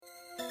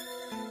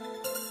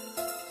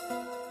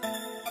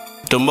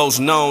The most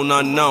known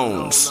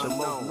unknowns.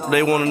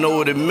 They want to know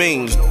what it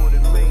means.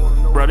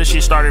 Bro, this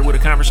shit started with a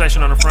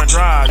conversation on the front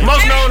drive.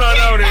 Most known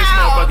unknown is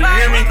motherfucker, you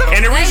hear me?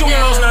 And the reason we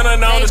most known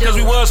unknown is because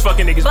we was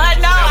fucking niggas. But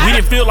no, we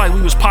didn't feel like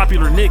we was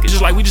popular niggas.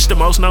 Just like we just the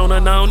most known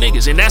unknown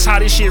niggas. And that's how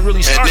this shit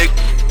really started.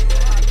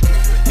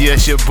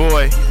 Yes, your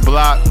boy,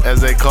 Block, as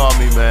they call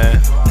me,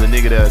 man. The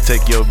nigga that'll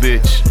take your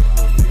bitch.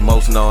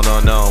 Most known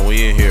unknown,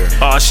 we in here.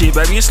 Oh shit,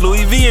 baby, it's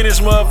Louis V in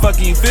this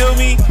motherfucker, you feel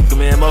me?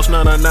 Man, most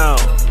known unknown.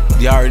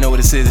 Y'all already know what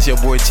it is. It's your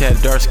boy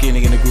Chad, dark skin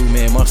nigga in the group,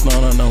 man. Most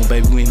known unknown,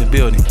 baby. We in the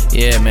building.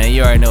 Yeah, man,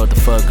 you already know what the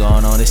fuck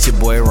going on. It's your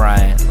boy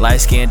Ryan,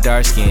 light skin,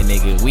 dark skin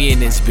nigga. We in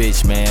this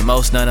bitch, man.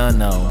 Most known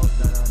unknown.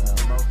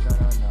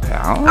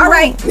 All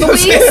right,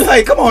 Louise.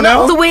 Like, come on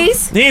now.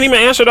 Louise. He didn't even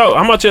answer though.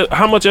 How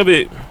much of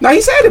it? No,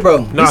 he said it,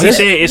 bro. No, he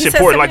said it's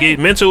important. Like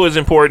mental is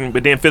important,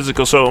 but then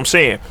physical. So I'm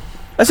saying.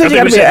 I said you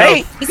gotta be an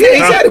 8. Yeah, he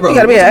said it, bro. You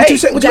gotta be an 8.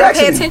 You gotta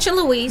pay attention,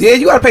 Louise. Yeah,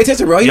 you gotta pay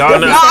attention, bro. Y'all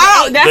know.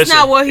 No, that's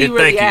not what he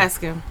really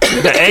asking.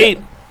 The 8.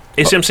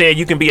 It's him saying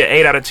you can be an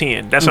 8 out of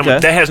 10. That's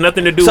that has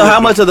nothing to do with. So how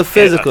much of the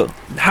physical?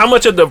 How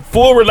much of the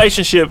full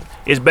relationship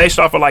is based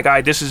off of like, all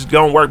right, this is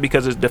gonna work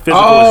because the physical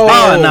is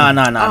there? Oh, no.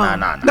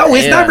 No,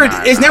 it's never.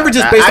 It's never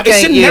just based. It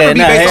should never be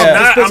based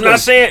off. I'm not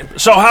saying.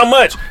 So how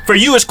much for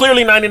you? It's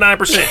clearly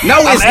 99%. No,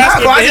 it's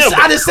not. Bro.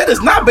 I just said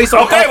it's not based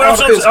off.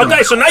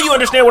 Okay, so now you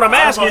understand what I'm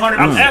asking.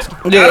 I'm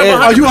asking.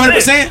 Are you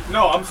 100%?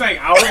 No, I'm saying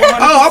out of 100%.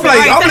 Oh, I'm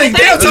like,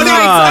 damn, Tony.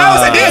 I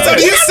was like, damn,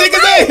 Tony, you sick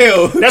as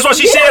hell. That's what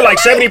she said. Like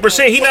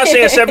 70%. He not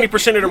saying 70%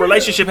 of the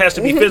relationship has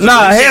to be physical.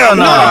 Nah, hell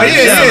no.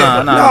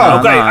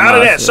 Okay, out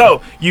of that.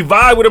 So you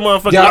vibe with a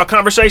motherfucker. Y'all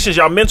conversations,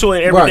 y'all mental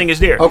and everything is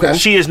there. Okay.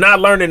 She is not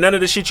learning none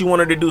of the shit you want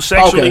her to do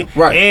sexually.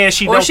 Right. And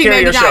she don't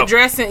carry herself. Not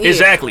dressing.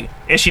 Exactly.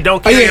 And she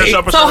don't carry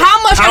herself. So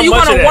how much are you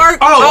gonna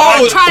work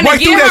on trying to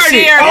get her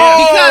there?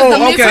 Because the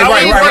mental is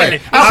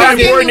important. How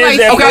important is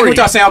that? Okay, what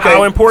y'all saying? Okay.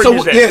 How important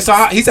is that? Yeah. So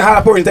he said, how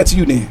important is that to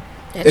you then?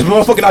 If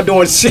motherfucker not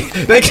doing shit,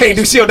 they can't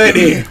do shit on that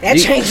end. That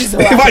changes a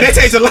lot. That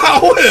changes a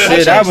lot.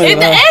 It's not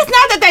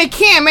that they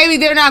can't. Maybe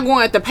they're not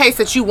going at the pace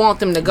that you want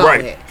them to go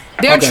at.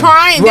 They're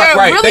trying. They're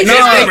really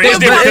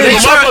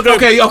different.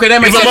 Okay,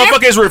 that makes sense. If a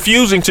motherfucker is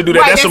refusing to do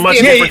that, that's a much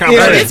different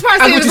conversation. This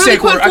person is really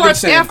putting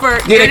forth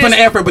effort. Yeah, they put the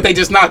effort, but they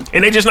just not.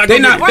 And they just not. They're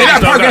not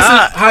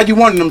progressing how you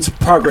want them to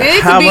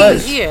progress. How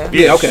much?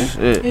 Yeah. Okay.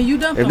 And you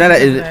done for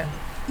that.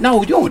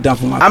 No, you don't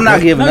dump on my. I'm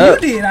not giving up.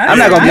 I'm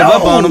not gonna give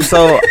up on them.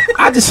 So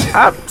I'm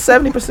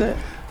 70%.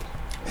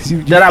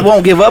 That I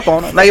won't give up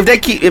on them. Like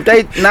if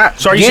they not.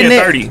 So you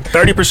said 30.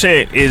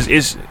 30%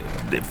 is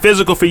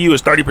physical for you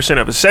is 30%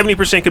 of it.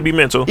 70% could be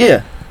mental.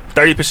 Yeah.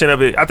 30%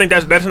 of it. I think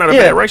that's not a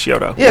bad ratio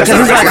though. Yeah, because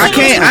it's like I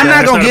can't. I'm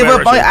not gonna give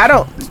up on it. I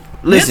don't.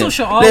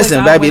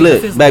 Listen, baby.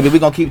 Look, baby. We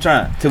gonna keep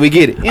trying till we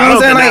get it. You know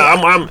what I'm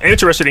saying? I'm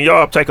interested in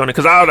y'all take on it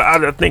because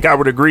I think I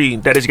would agree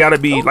that it's got to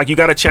be like you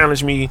got to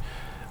challenge me.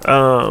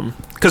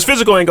 Because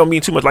physical ain't gonna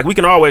mean too much. Like we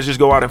can always just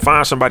go out and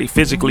find somebody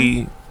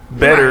physically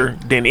better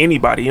than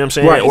anybody. You know what I'm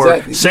saying? Right, or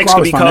exactly. sex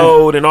could be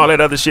cold and all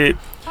that other shit.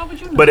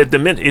 But at the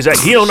minute, is that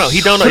he don't know. He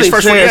don't know. His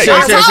first one.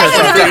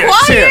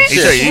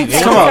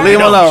 Come on, leave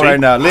him alone right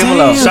now. Leave him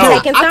alone. So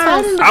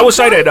I would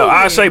say that though.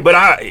 I say, but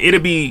it'll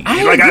be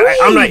like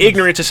I'm not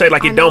ignorant to say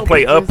like it don't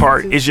play a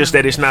part. It's just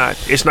that it's not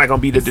gonna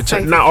be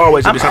not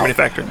always a determining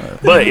factor.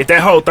 But if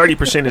that whole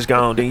 30% is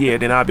gone,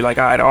 then I'll be like,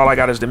 all right, all I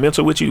got is the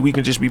mental with you. We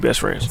can just be best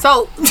friends.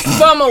 So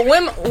from a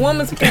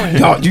woman's point,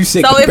 no, you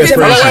sick. So if best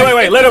friends.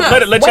 Wait.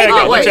 Let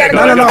Chad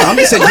go. No. I'm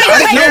just saying.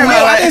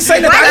 I didn't say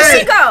that.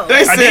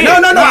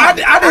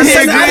 I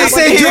didn't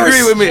say you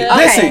agree with me.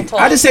 Listen,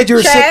 I just said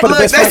you're sick for the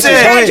best friends.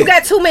 Chad, you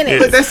got 2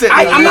 minutes.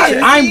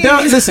 I'm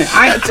done. Listen,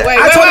 I told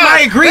him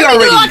I agree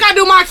already. already. Like I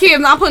do my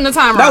kids, I'm putting the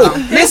timer on. No,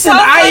 listen,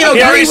 I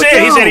agree with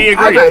him. He said he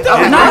agreed.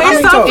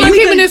 You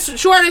keeping this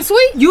short and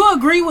sweet? You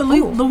agree with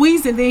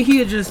Louise, and then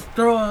he'll just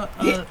throw a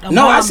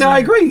no, I said I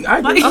agree.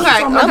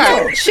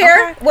 Okay.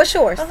 Share. What's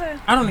yours?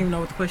 I don't even know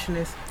what the question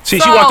is. See,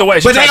 she walked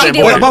away. But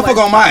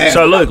motherfucker on my ass.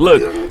 So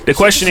look. The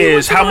question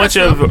is how much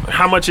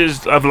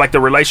is of like the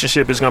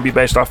relationship is gonna be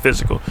based off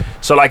physical.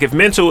 So like if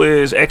mental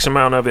is X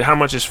amount of it, how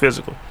much is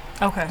physical?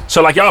 Okay.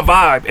 So like y'all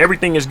vibe,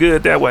 everything is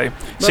good that way.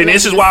 See,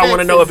 this is why I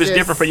want to know if it's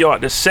different for y'all.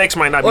 The sex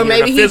might not be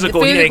here. The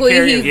physical, he ain't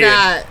carrying.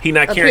 He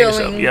not carrying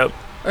himself. Yep.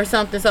 Or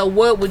something. So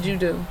what would you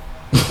do?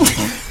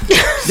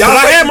 Y'all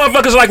I had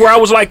motherfuckers like where I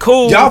was like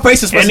cool. Y'all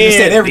faces supposed to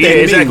said everything.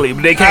 Yeah, exactly.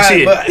 But they can't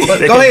see it. But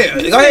go ahead.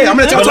 I'm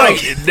gonna let y'all talk.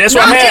 That's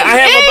what I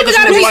had motherfuckers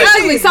gotta be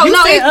ugly. So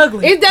no,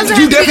 it doesn't.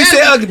 You definitely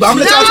said ugly, but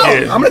I'm gonna let y'all talk.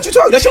 I'm gonna let you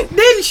talk. That's your.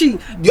 Didn't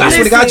she? I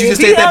swear to God, you just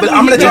said that, but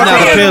I'm gonna let y'all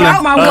talk.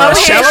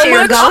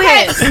 Go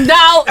ahead.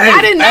 No, I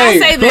did not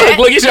say that.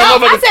 Look, you said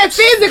I said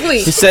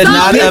physically. She said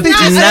not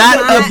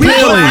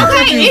appealing.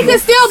 Okay, it could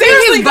still be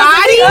his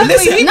body.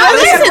 Listen. No,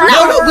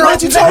 Why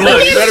don't you talk? No,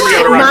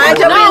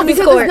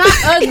 because it's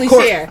not ugly,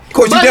 Cher.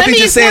 Course, you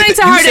definitely just said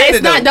to her that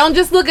it's not. Don't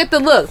just look at the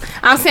look.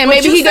 I'm saying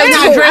maybe he does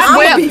not dress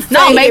well.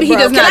 No, maybe he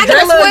does not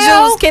dress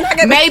well.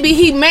 Maybe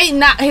he may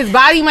not. His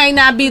body may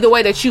not be the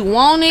way that you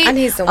want it. I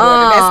need some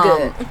water. That's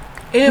good.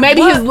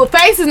 Maybe his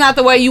face is not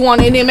the way you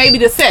want it, and then maybe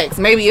the sex.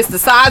 Maybe it's the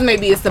size,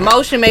 maybe it's the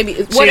motion, maybe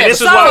it's whatever. See,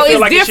 this is why I feel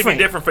like it should be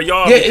different for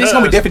y'all. Yeah, it's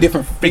gonna be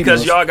different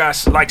because y'all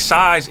got like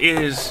size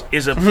is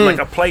a like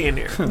a play in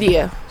there.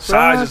 Yeah,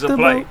 size is a play.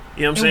 You know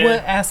what I'm saying? In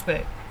what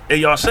aspect? In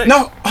y'all sex.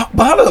 No,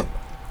 but hold up.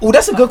 Oh,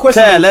 that's a good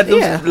question. Let them,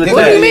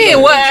 what do you mean?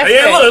 What aspect?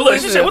 Yeah, look.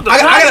 She said, what the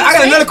fuck? I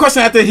got another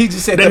question after he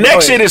just said the that.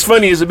 next shit is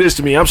funny as a bitch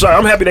to me. I'm sorry.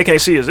 I'm happy they can't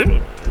see us.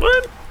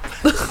 What?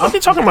 What you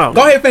talking about?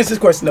 Go ahead and finish this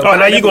question. Though. Oh,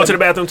 now you going to the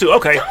bathroom too?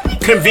 Okay.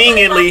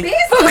 Conveniently.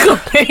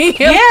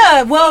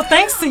 Yeah, well,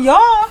 thanks to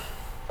y'all.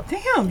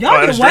 Damn,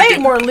 y'all get way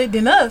more lit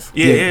than us.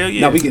 Yeah.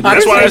 No, we get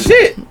that's why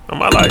shit. I'm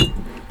like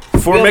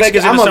 4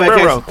 Mexicans in a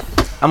sombrero.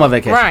 I'm on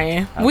vacation.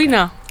 Ryan, we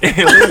know.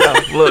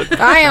 Look,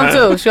 I am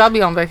too. Should I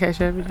be on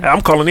vacation every day?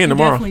 I'm calling in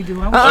tomorrow. Definitely do.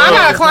 I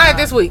got a client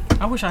this week.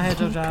 I wish I had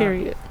your job.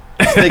 Period.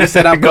 This nigga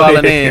said I'm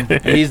calling in.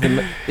 He's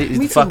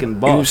the fucking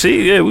boss. You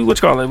see, yeah, we what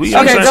you call it? We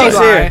okay, go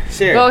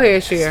share. Go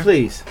ahead, share.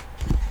 Please.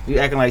 You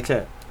acting like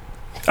that.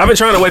 I've been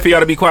trying to wait for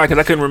y'all to be quiet because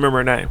I couldn't remember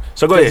her name.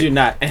 So go ahead. You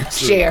not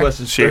answering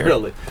questions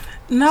thoroughly.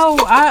 No,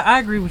 I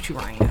agree with you,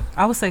 Ryan.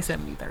 I would say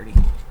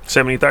 70-30.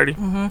 70-30?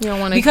 You don't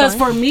want to because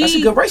for me, that's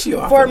a good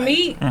ratio. For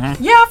me, yeah,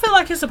 I feel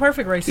like it's a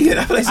perfect ratio.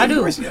 Yeah, I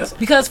do. Ratio.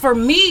 Because for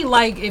me,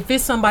 like if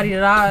it's somebody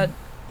that I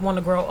want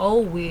to grow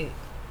old with,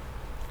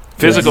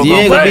 physical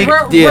gonna fade.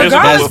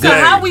 Regardless of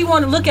how we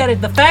want to look at it,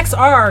 the facts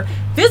are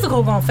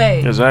physical gonna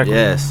fade. Exactly.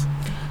 Yes.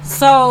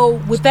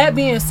 So with that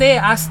being said,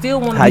 I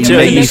still want to be able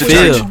to you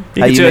feel.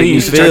 How you tell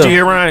you feel. You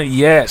hear Ryan?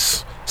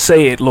 Yes.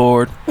 Say it,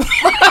 Lord.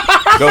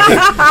 Go ahead.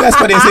 That's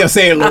what they say.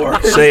 Say it,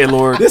 Lord. Say it,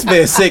 Lord. This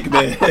man's sick,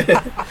 man.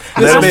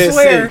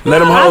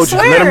 Let him hold you.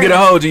 Let him get a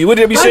hold of you. What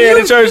did he be saying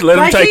in church? Let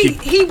him take you.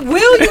 He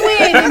will you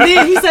in, and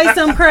then he say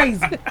something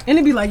crazy, and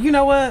he be like, you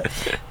know what?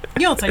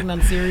 You don't take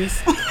nothing serious.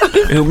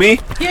 Who, me?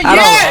 Yeah,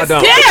 I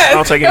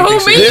don't take anything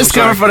serious. This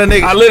coming from the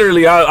nigga. I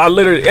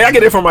literally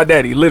get it from my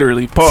daddy.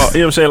 Literally, Paul. You know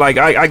what I'm saying? Like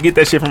I get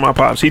that shit from my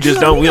pops. He just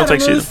don't. We don't take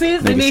shit.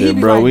 Nigga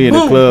said, bro, we in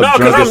the club. No,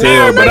 because I'm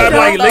there, but I'm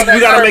like, we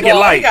gotta make it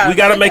light. We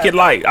gotta make it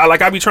light.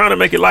 I be trying to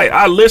make it light.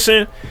 I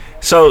listen.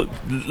 So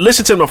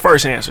listen to my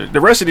first answer.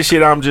 The rest of the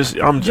shit, I'm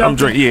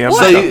drinking. Yeah.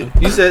 So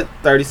you said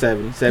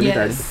 30-70, 70-30.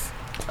 Yes.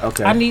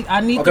 Okay. I need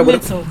the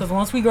mental because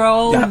once we grow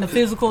old and the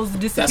physicals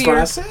disappear.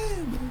 That's what I said.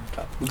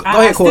 Go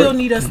I ahead, still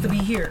need us to be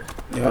here.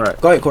 Yeah. All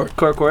right. Go ahead,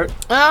 Court.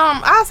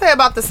 I'll say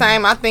about the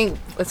same. I think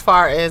as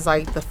far as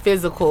like the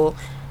physical,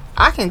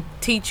 I can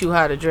teach you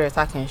how to dress.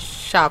 I can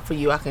shop for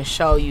you. I can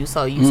show you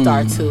so you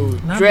start to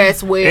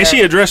dress well. And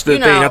she addressed the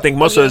thing. I think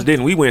most of us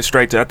didn't. We went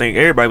straight to. I think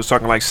everybody was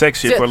talking like sex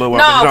shit for a little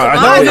while.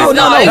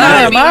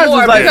 No. Mine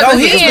was like, no,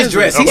 he just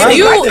dressed. He said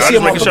he like to see a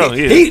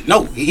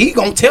motherfucker. He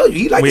gonna tell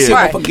you. He like to see a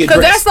motherfucker get dressed.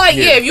 Because that's like,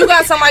 if you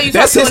got somebody you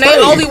talk to and they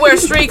only wear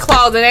street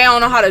clothes and they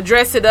don't know how to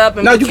dress it up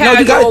and be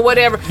casual or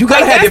whatever. You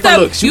gotta have different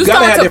looks. You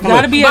gotta have different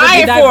looks. Buy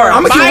it for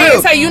him. Buy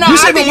it. Say, you know,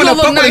 I think you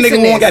look nice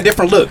in this. Got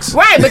different looks.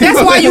 Right, but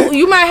that's why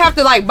you might have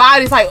to like buy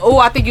this. Like, oh,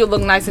 I think you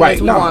look nice in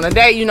this. We want a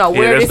date. You know,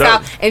 wear this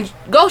out and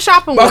go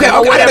shopping with him.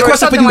 Okay, I got a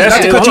question for you.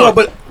 Not to cut you off,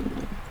 but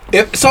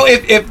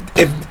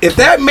if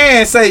that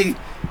man say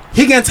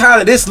he getting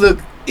tired of this look,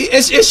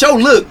 it's your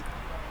look,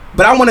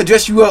 but I want to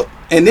dress you up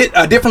and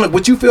a different look.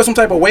 Would you feel some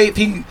type of way if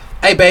he?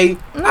 Hey, babe,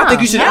 I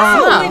think you should.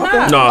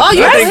 No. Oh,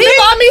 yes, he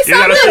bought me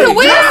something to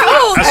wear.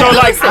 So,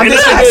 like,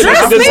 that's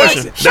a good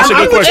question. That's a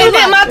good question. And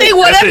then my thing,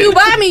 whatever you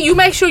buy me, you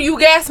make sure you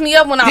gas me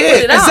up when I put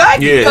it on.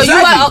 Exactly. So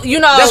you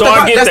know, so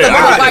I get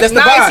that. Like,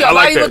 nice, your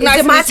body look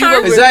nice. My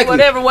turn.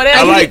 Whatever.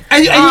 And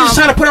you just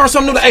trying to put on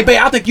something new. Hey,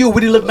 babe, I think you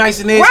really look nice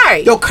in this.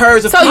 Right. Your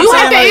curves. So you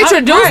have to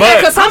introduce that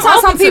because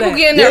sometimes some people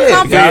get in their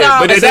comfort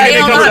zone. But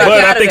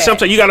I think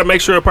sometimes you got to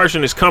make sure a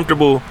person is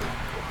comfortable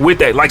with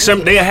that. Like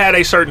they had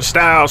a certain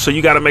style, so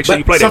you got to make sure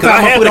you play that. Because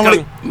I had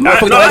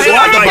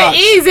to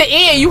ease it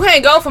in. You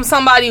can't go from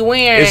somebody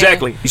wearing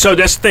So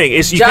that's the thing.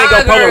 You can't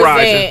go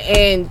polarizing.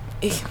 And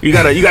you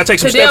gotta take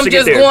some steps to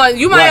get there.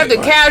 You might have to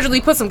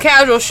casually put some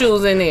casual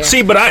shoes in there.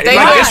 See, but they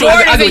wear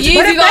Jordans and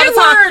Yeezys all the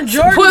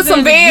time. Put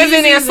some Vans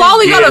in there.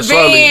 Slowly go to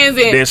Vans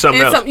and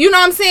something else. You know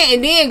what I'm saying?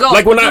 And then go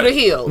through the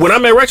heels. When I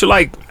met Rachel,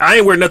 like I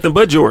ain't wear nothing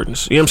but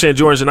Jordans. You know what I'm saying?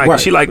 Jordans and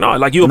Nike. She like, no,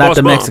 like you a boss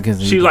bum.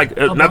 Mexicans. She like,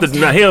 hell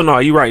no.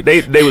 You right.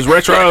 They was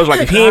retro. I was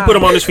like, if he ain't put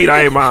them on his feet,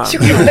 I ain't mine.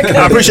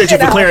 I appreciate you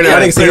for clearing that.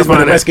 I didn't say it's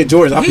my Mexican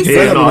Jordans.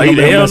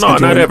 Hell no,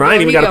 not ever. I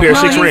ain't even got a pair of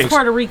 6 rings.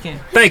 Puerto Rican.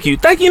 Thank you.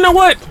 You know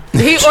what?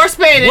 He or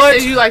Spanish,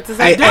 as you like to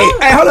say.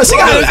 Hey, hold on. She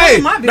got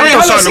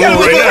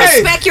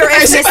respect your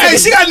ethnicity. Hey,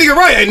 she got a nigga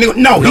right.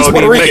 No, he's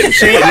Puerto Rican.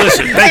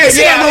 Listen, thank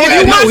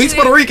you. No, he's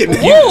Puerto Rican.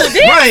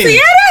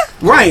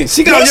 Ryan,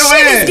 she got on your ass. This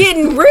shit is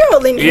getting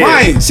real in here.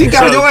 Ryan, she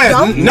got on your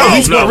ass. No,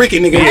 he's Puerto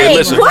Rican, nigga. Yeah,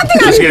 listen,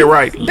 let's get it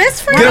right.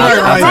 Best friend. Get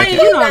it right, Ryan.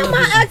 You know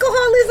my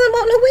alcoholism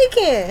on the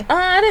weekend.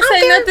 I didn't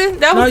say nothing.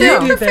 That was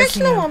it.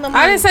 Professional on the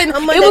I didn't say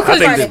nothing. It was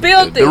because you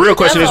spilled it. The real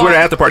question is where the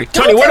after party.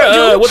 Tony,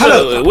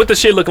 what the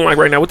shit looking like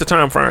right now? What the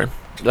time frame?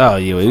 Oh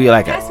yeah, we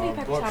like it.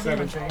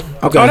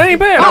 Okay. Oh, that ain't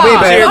bad. No, we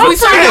ain't bad. Oh,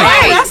 sorry.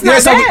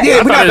 That's not bad.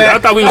 Yeah, we not bad. I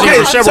thought we was okay,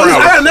 here for several so I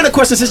hours. got another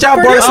question since y'all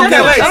brought us up.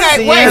 Okay,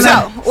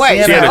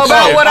 wait. Sienna.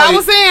 About what I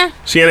was saying.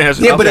 Sienna has.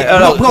 Yeah, but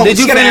Did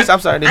you finish? I'm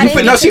sorry. Did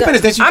you no, she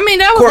finished. Then I mean,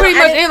 that was pretty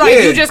much it.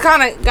 Like, you just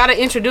kind of got to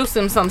introduce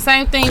them some.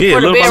 Same thing Yeah,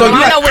 for the little bedroom.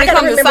 bit. I know when it I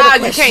comes to gotta remember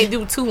size, the you can't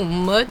do too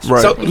much.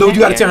 Right. So, Lou, you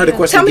got to tell her the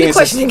question Tell me again. the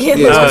question again.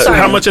 Yeah. I'm sorry.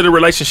 How much of the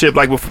relationship,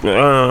 like, with,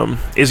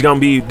 is gonna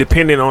be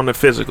dependent on the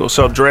physical?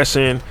 So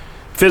dressing,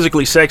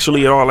 physically,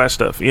 sexually, and all that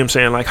stuff. You know what I'm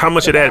saying? Like, how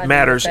much of that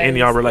matters in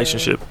y'all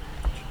relationship?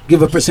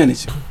 Give a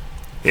percentage.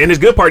 And the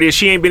good part is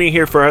she ain't been in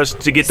here for us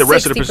to get the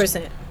rest of the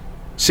 60%.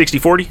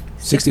 60-40.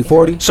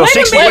 60-40. So Wait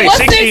a 60. minute, Wait, what's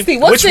 60. 60?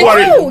 What's Which 60?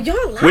 part? Oh,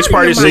 y'all Which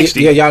part is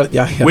 60? Yeah,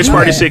 y'all. Which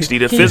part is 60?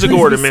 The physical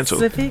or the mental?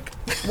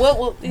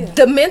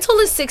 The mental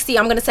is 60.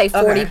 I'm gonna say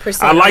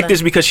 40%. I like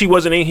this because she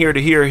wasn't in here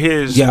to hear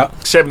his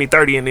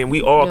 70-30, and then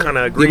we all kind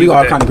of agree. we all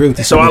with kind of agree with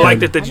this. So I like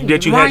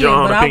that you had your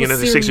own opinion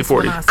as a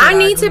 60-40. I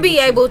need to be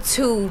able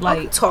to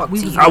talk to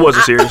you. I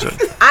wasn't serious.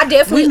 I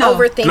definitely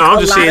overthink No, a I'm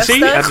just lot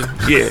saying. of See,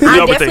 stuff. yeah, I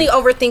you definitely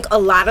overthink a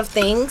lot of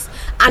things.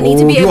 I need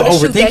to be you able to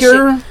shoot that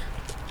overthinker? shit.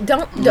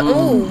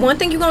 One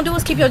thing you're gonna do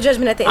is keep your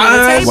judgment at the end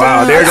of the table.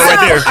 Wow, there it goes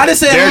right there. I just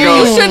said there it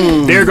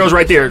goes. There it goes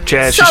right there,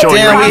 Chad. She's So, showing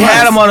you. Damn, right we now.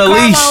 had him on a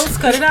leash. Carlos,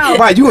 cut it out.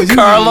 Right, you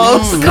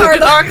Carlos.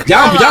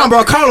 Y'all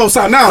brought Carlos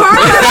out now.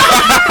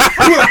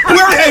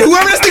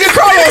 Whoever this nigga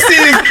Carlos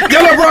is,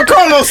 y'all brought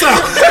Carlos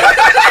out.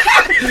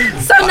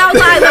 So no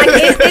lie, like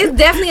it's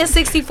definitely a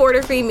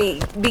 60-40 for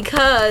me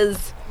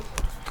because,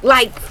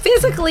 like,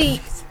 physically,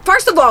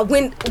 first of all,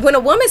 when a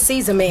woman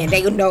sees a man,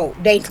 they know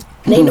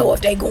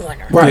if they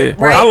going or Right.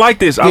 Yeah. I like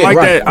this. I Yeah, like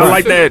right, that. I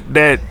right.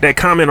 like that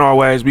comment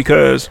always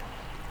because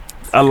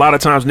a lot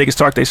of times niggas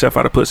talk themselves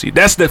out of pussy.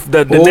 That's the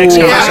next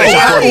conversation.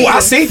 I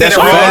seen that. That's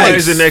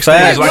always the next thing.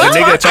 Is like a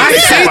nigga talk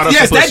themselves out of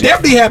Yes, some that pussy.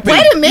 definitely happened.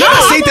 Wait a minute.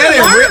 I seen that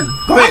in real.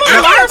 Go ahead.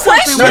 I got a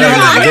question. I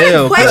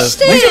got a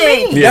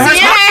question. Yeah.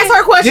 Ask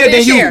her question. Yeah,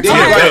 then you. share. Then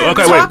you. Okay,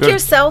 okay, wait. Talk Good.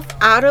 yourself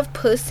out of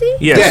pussy?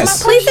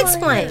 Yes. Please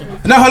explain.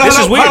 No, hold on. This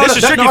is weird. This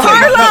is tricky for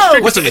me.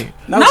 Carlos. What's it?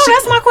 No,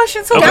 that's my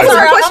question too. Okay. That's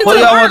our question What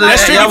too. y'all want to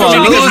That's Y'all tricky want for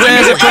me to because lose women-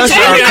 answer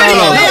question or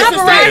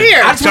Carlos? Right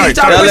here. I just want to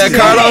Sorry. Y'all let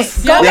Carlos?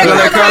 Y'all gonna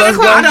let Carlos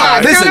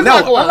go? Listen, no.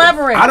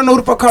 Elaborate. I don't know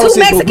who the fuck Carlos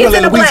Two is, but we're Mexicans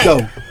gonna and let a Luis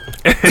black. go.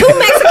 Two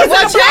Mexicans and a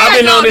black. I've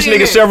been knowing this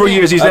nigga several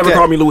years. He's never Okay.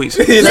 called me Luis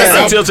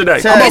Listen. until today.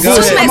 Chad, go Two ahead.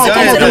 Mexicans and a Go black.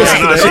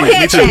 ahead. Go Me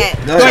ahead, too.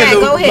 Chad. Go ahead, Chad, Lou.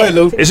 go Go ahead, ahead.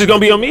 Lou. Is this gonna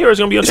be on me or is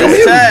it gonna be on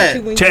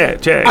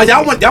Chad. Chad?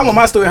 Y'all want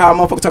my story how a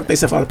motherfucker talk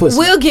themselves out of pussy.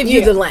 We'll give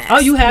you the last. Oh,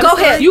 you have Go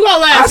to. ahead. You go I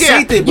last.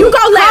 seen it. You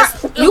go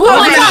last. You go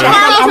last.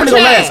 I'm gonna go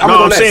last.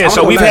 No, I'm saying.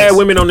 So we've had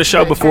women on the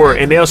show before,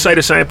 and they'll say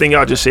the same thing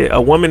y'all just said. A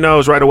woman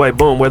knows right away,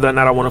 boom, whether or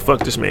not I want to fuck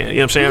this man. You know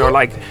what I'm saying? Or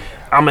like,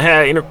 I'm gonna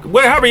have,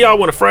 however y'all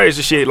want to phrase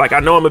the shit. Like, I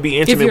know I'm gonna be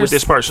If intimate you're with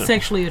this person.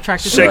 sexually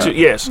attracted. Sexual,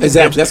 yes,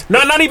 Exactly.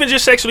 Not even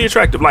just sexually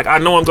attractive. Like, I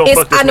know I'm gonna It's-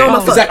 fuck this I know man.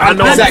 I'm a fuck. Exactly. I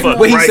know I'm Exactly. gonna fuck.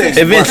 What he Right? said.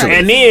 Eventually.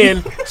 And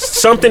then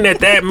something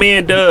that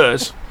man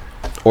does,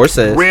 Or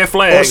says. red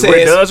flag, Or says.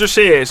 red does or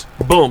says,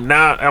 boom.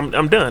 Now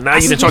I'm done. Now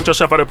you done talk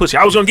yourself out of the pussy.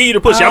 I was gonna give you the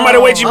pussy. I might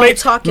have waited.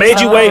 Made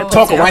you wait.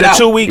 Talk it right the out.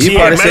 2 weeks. You Yeah,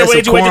 probably might said have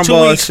waited some you wait the 2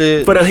 cornball weeks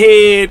shit. for the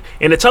head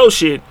and the toe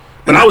shit.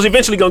 But I was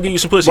eventually gonna give you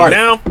some pussy. Right.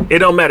 Now it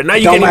don't matter. Now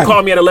you Don't can't even matter.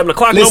 call me at 11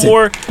 o'clock Listen. no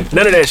more.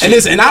 None of that shit. And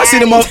listen, and I see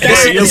the You know what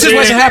I'm the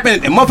situation saying?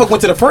 happen, and motherfucker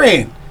went to the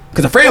friend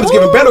because the friend was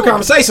giving better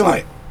conversation.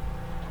 Like,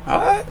 all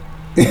right.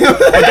 But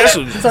that's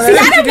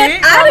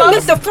I done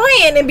met the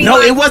friend and be No,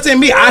 like, it wasn't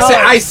me. I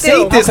said I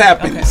still. seen this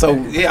happen. So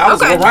yeah, I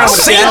was Okay. around with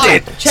Seen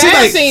it. it.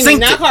 Chad seen it,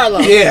 not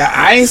Carlos. Yeah,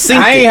 I ain't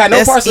had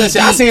no parts of that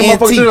shit. I seen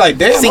motherfuckers do like,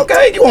 damn,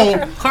 okay, you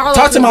want Carlos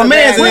talk to my was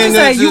man? bad. What you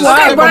say? You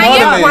okay,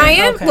 Ryan.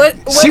 Ryan. What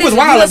She was you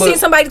wild, ever but- seen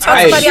somebody talk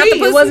Hey. somebody out the She,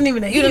 pussy? it wasn't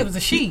even a he, it was a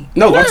she.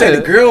 No, I'm saying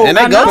the girl. And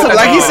they go to,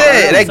 like he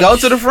said, they go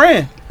to the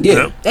friend.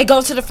 Yeah. They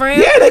go to the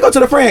friend. Yeah, they go to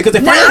the friend because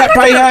the friend Nah,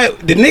 probably had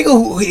the nigga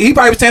who he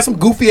probably was saying some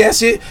goofy ass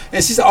shit,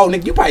 and she said, "Oh,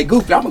 nigga, you probably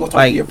goofy. I'm gonna go talk to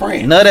Like, your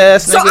friend." nut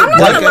ass So nigga. I'm not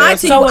black gonna lie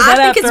ass. to So you. was I that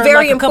think it's after, very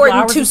like, a couple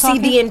important hours to of see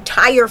talking? the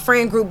entire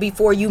friend group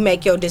before you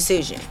make your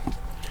decision.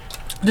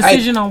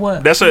 Decision on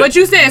what? that's a. But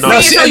you said No, see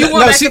it, she- so you no,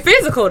 went back she- to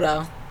physical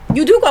though.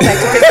 You do go back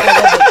to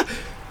physical.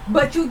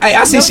 But you. Hey,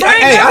 I see. She,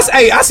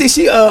 I see.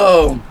 She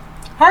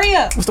Hurry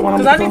up. What's the one I'm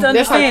Because I need to looking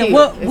That's her understand kid.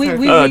 what That's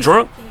we her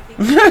drunk.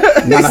 no, No,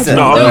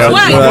 no,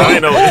 What? I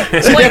didn't know. Wait,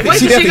 definitely- wait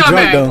she till she definitely come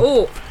drunk, back.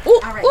 though.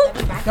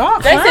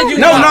 Dog, They said you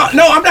no,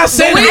 I'm not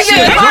saying They that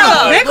said shit.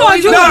 Carlos. They called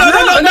you No, a no,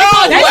 no, drunk. no,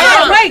 no. They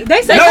said, wait,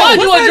 they said, They called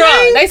what's you a her drunk.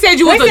 name? They said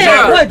you was They a said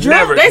drunk. what, drunk?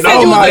 Never. They said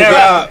Oh you was my a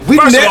drunk. god, we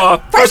First ne- of all,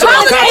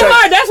 Holiday context.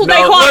 Mart, that's what they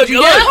No, called look, you.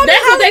 look. Yeah,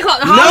 that's what they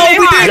called No, Holiday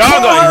we Mart. didn't Y'all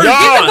call go. her.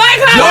 Y'all. Get the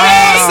bike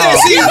holiday. Said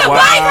she- Get the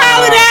bike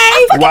holiday.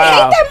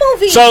 Wow. that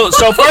movie.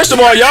 So first of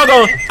all, y'all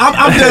gonna. I'm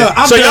done.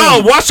 I'm So done.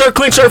 y'all watch her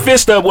clench her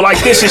fist up with like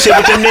this and shit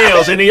with them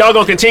nails, and then y'all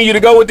gonna continue to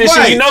go with this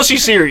Right. shit. You know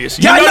she's serious.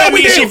 You Y'all know that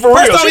we means she did. for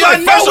First real. off, She y'all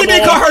like, know first we of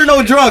didn't all- call her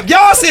no drunk.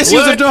 Y'all said she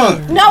was a What?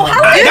 drunk. No,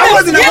 how That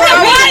wasn't the Get the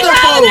word. bike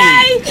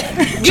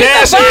holiday.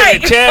 Chad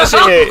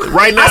said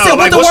right now. I said,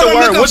 like, what's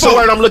the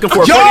word I'm looking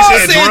for? Y'all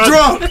Cody said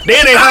drunk.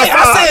 Then they high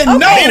five. I said no.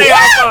 Then they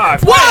high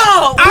five.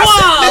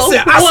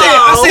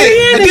 I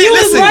said. You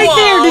was right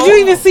there. Did you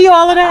even see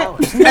all of that?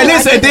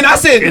 And then I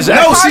said,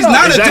 no, she's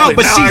not a drunk,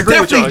 but she's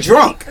definitely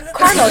drunk.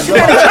 Carlos,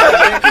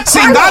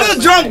 She's not a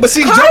drunk, but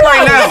she's drunk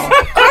right now.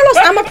 Carlos,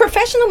 I'm a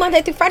professional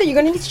Monday through Friday. You're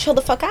gonna need to chill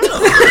the fuck out. You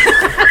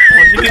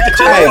need to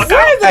chill the fuck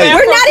out.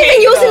 We're not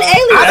even using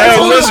aliens. Hey,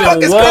 listen,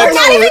 We're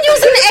not even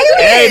using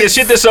aliens. Hey, the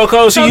shit that's so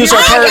cold. She used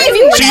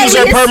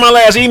her per my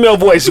last email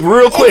voice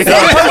real quick. Per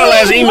my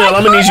last email.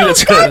 I'm gonna need you to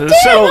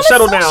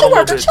settle down a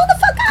little bit. Chill the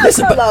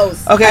fuck out,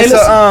 Carlos. Okay, so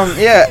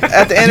yeah,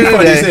 at the end of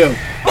the day,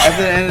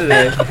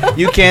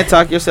 you can't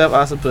talk yourself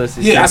out some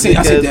pussy. Yeah, I see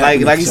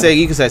that. Like you said,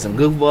 you can say some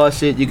goofball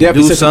shit. You can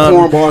Definitely do say some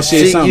something. cornball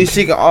shit.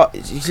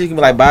 She can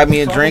be like, buy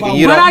me a drink, and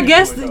you But don't. I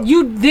guess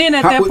you then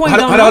at that point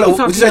don't hold on. talk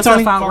What you say, yourself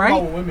Tony? out,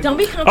 right? Don't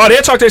be Oh,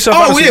 they'll talk themselves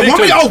out. Oh yeah,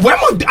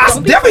 woman. I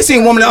definitely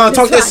seen women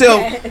talk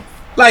themselves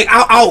like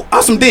out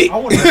some dick.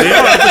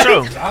 Yeah, for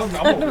sure.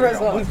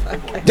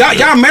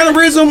 Y'all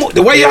mannerism,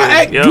 the way y'all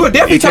act, you would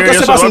definitely talk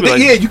yourself about some dick.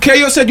 Yeah, you carry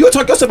yourself. You'll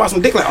talk yourself about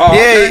some dick like, oh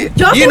Yeah,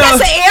 Y'all think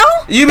that's an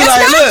L? You be That's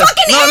like, not a look,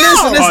 fucking no, L.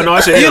 listen. Oh, no, I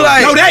said You L.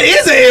 like, no, that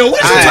is an L.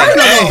 What you talking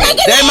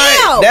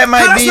about? that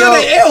might be your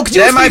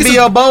that might be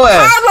your bow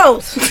ass.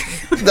 Carlos.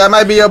 That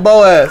might be your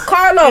bow ass.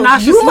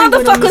 Carlos, you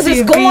motherfuckers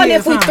is going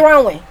if we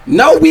throwing.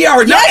 No, we are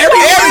not. Yes,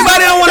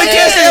 Everybody don't want to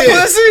catch that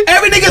pussy.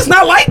 Every nigga's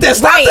not like that.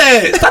 Stop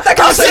that. Stop that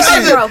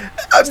conversation.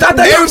 Stop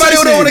that. Everybody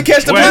don't want to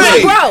catch the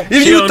pussy. Bro.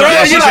 If you throw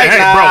it, you like,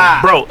 hey,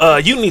 bro,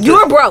 you need to.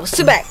 You're bro.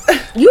 Sit back.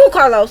 You,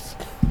 Carlos.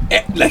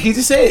 Like he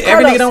just said,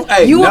 every nigga don't.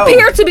 Hey, you no.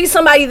 appear to be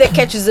somebody that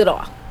catches it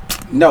all.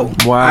 No.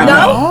 Wow.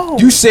 No.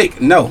 You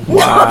sick? No.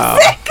 Wow.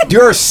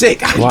 You're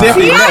sick. I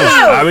definitely know.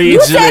 I mean,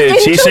 You said in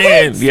she's 2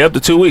 saying, weeks. up to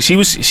 2 weeks.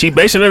 She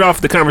basing it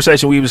off the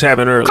conversation we was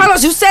having earlier.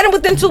 Carlos, you said it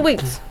within 2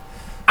 weeks.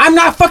 I'm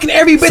not fucking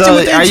every bitch So,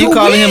 within 2 are weeks. you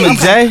calling him a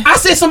J? I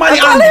said somebody.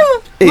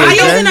 Why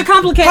you in a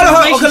complicated Hold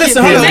on, okay, relationship?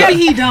 listen, hold on. Maybe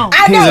he don't.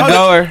 I He's know. a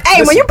goer.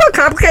 Hey, when you put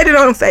complicated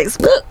on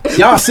Facebook,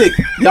 Y'all sick.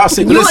 Y'all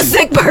sick. you a Listen.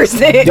 sick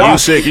person. Y'all You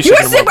sick. You You're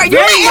sick. a sick person. You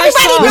let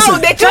everybody know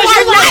that you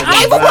are not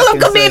capable of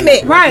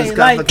commitment. Right,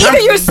 like Either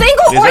you're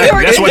single or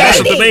you're That's what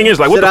the dating. thing is.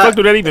 Like, what the fuck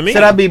do that even mean?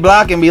 Should I be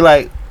blocked and be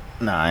like,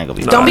 nah, I ain't gonna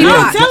be blocked. Don't be no,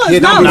 blocked. tell us. Yeah,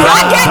 No, don't be I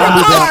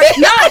blocked.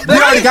 gave a card. We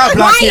already got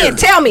blocked here. Ryan,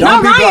 tell me.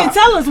 Don't be Ryan, blocked.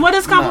 tell us what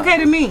does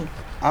complicated mean?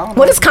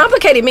 What does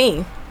complicated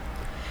mean?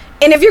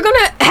 And if you're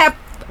gonna have,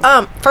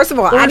 first of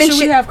all, Or I didn't. should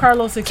we have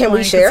Carlos explain? Can we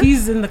 'Cause share?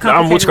 He's in the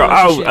I'm complicated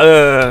with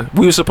relationship.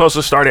 we were supposed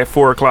to start at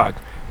 4:00.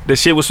 The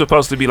shit was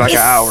supposed to be like an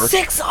hour.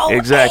 6:08.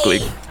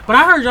 Exactly. But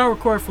I heard y'all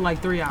record for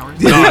like 3 hours.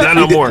 No, not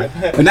no more.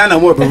 But not no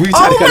more. But we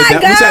try to cut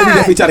it down. We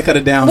definitely try to cut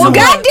it down. Well, some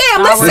more.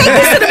 goddamn, let's take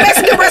this to the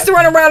Mexican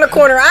restaurant around the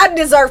corner. I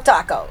deserve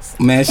tacos.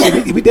 Man,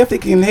 shit, we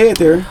definitely can head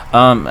there.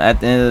 At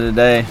the end of the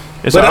day,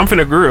 I'm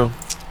finna grill.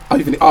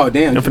 Oh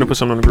damn! I'm finna put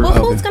something on the grill.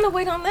 Well, who's gonna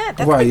wait on that?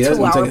 That's Right, a yeah, that's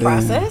gonna 2-hour take it.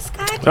 process.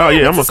 Oh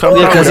yeah, I'm gonna come.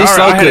 Yeah, 'cause he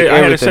slow I had cooked it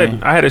everything.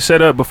 set. I had it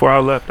set up before I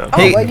left though.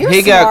 Oh, well, you're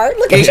he got- smart.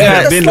 Look he at you,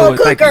 got- the been slow doing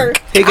it. Thank you. cooker.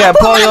 He I got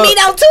put my pollo. meat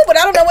out too, but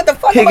I don't know what the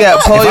fuck He I'm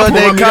got gonna pollo Pull my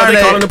de meat out, they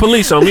calling the carne.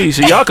 police on me.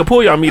 See, y'all can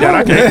pull y'all meat out.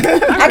 I can't.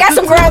 I got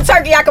some ground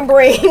turkey I can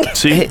bring.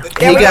 See, He Then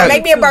we're gonna got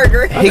make me a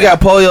burger. he got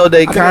pollo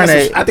de carne.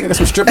 I think I got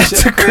some stripper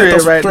shit. a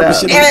crib right now.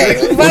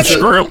 Hey, what's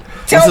fucking shrimp?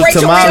 tell What's a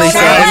Rachel tamale we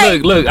sauce? on our way.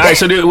 Look. All right.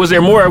 So was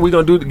there more? Are we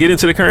gonna get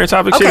into the current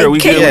topic shit? Okay, Or we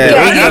can good? you-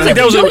 yeah, I think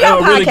that was do your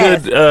a really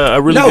podcast. good, a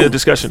really No. good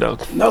discussion though.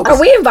 No. Are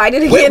we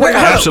invited again? Wait,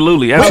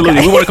 Absolutely.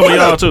 We want to come on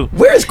y'all too.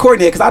 Where is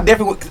Courtney? Because I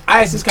definitely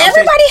I asked this conversation.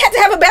 Everybody had to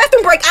have a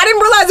bathroom break. I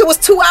didn't realize it was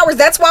 2 hours.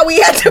 That's why we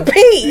had to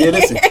pee. Yeah,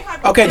 listen.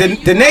 Okay,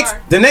 the next.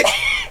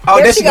 Oh,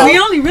 There that's she go. We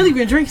only really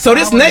been drinking. So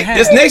this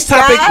next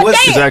topic God was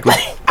damn. Exactly.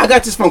 I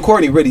got this from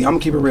Courtney. Really, I'm gonna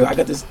keep it real. I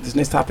got this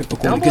next topic for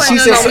Courtney because she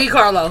Blame said. it on me,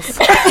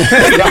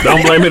 Carlos.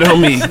 Don't blame it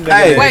on me.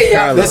 Hey,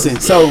 Wait, listen.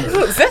 So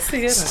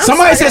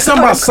somebody said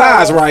something about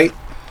size, right?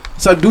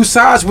 So do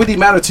size really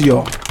matter to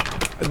y'all?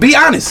 Be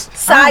honest.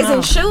 Size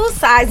and shoes,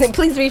 size and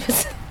please be.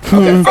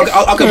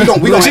 Okay,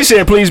 we gonna. She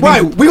said, "Please be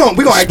Right, we gonna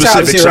act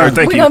childish specific, here. sir. Right?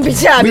 Thank We you." gonna be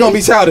childish. We gonna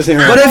be childish here.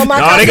 But if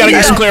No, they gotta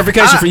get some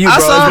clarification for you, bro.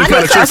 It's been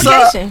kind of tricky.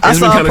 clarification. I It's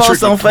been saw a kinda post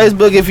tricky. on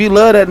Facebook. If you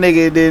love that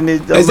nigga, then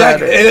it don't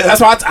Exactly. matter. That's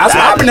what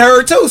I've been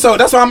heard too. So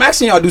that's why I'm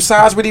asking y'all: do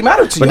size really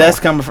matter to you? But that's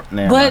coming from.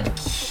 Nah, But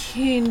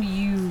can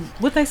you?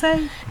 What they say?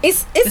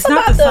 It's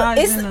not about the the size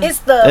it's and the- it's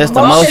the It's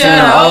the motion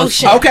and the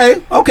motion.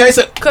 okay.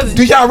 So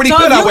do y'all really So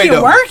feel if that you way can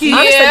though? work it.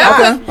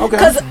 Yeah. Okay.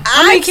 Because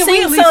I've can we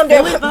seen at least some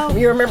feel it, though? that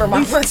you remember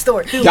my fun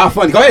story. Y'all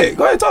funny. Go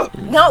ahead, talk.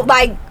 No,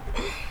 like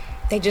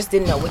they just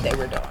didn't know what they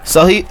were doing.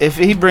 So if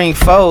he bring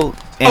fold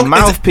and Okay,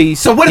 mouthpiece,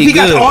 so what if he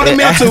got good. all the It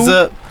mental? adds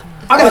up.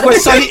 I got a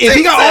question. So if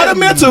he got all the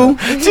mental,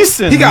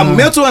 he got Mhm.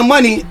 mental and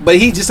money, but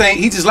he just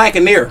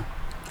lacking there.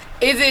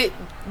 Is it?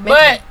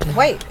 But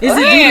Wait, Is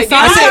it Yeah, due to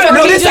I size? said, or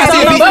no, he this just has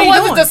to don't be- know but what he was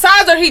it doing? the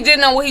size or he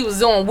didn't know what he was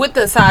doing with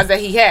the size that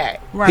he had?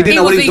 Right. He didn't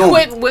know what was he was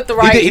doing. equipped with the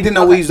right. He didn't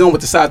know what he was doing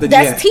with the size that he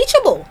that's had.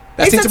 teachable.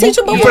 That's It's a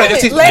teachable You put it moment.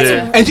 as teach- Let's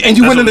Yeah. And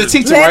you went into the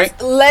teaching, right?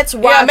 let's Yeah,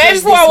 rock maybe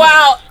this for a moment.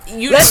 while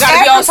you Let's just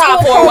gotta be on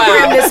top for a program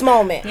while. this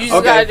moment. You just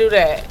Okay. gotta do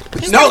that.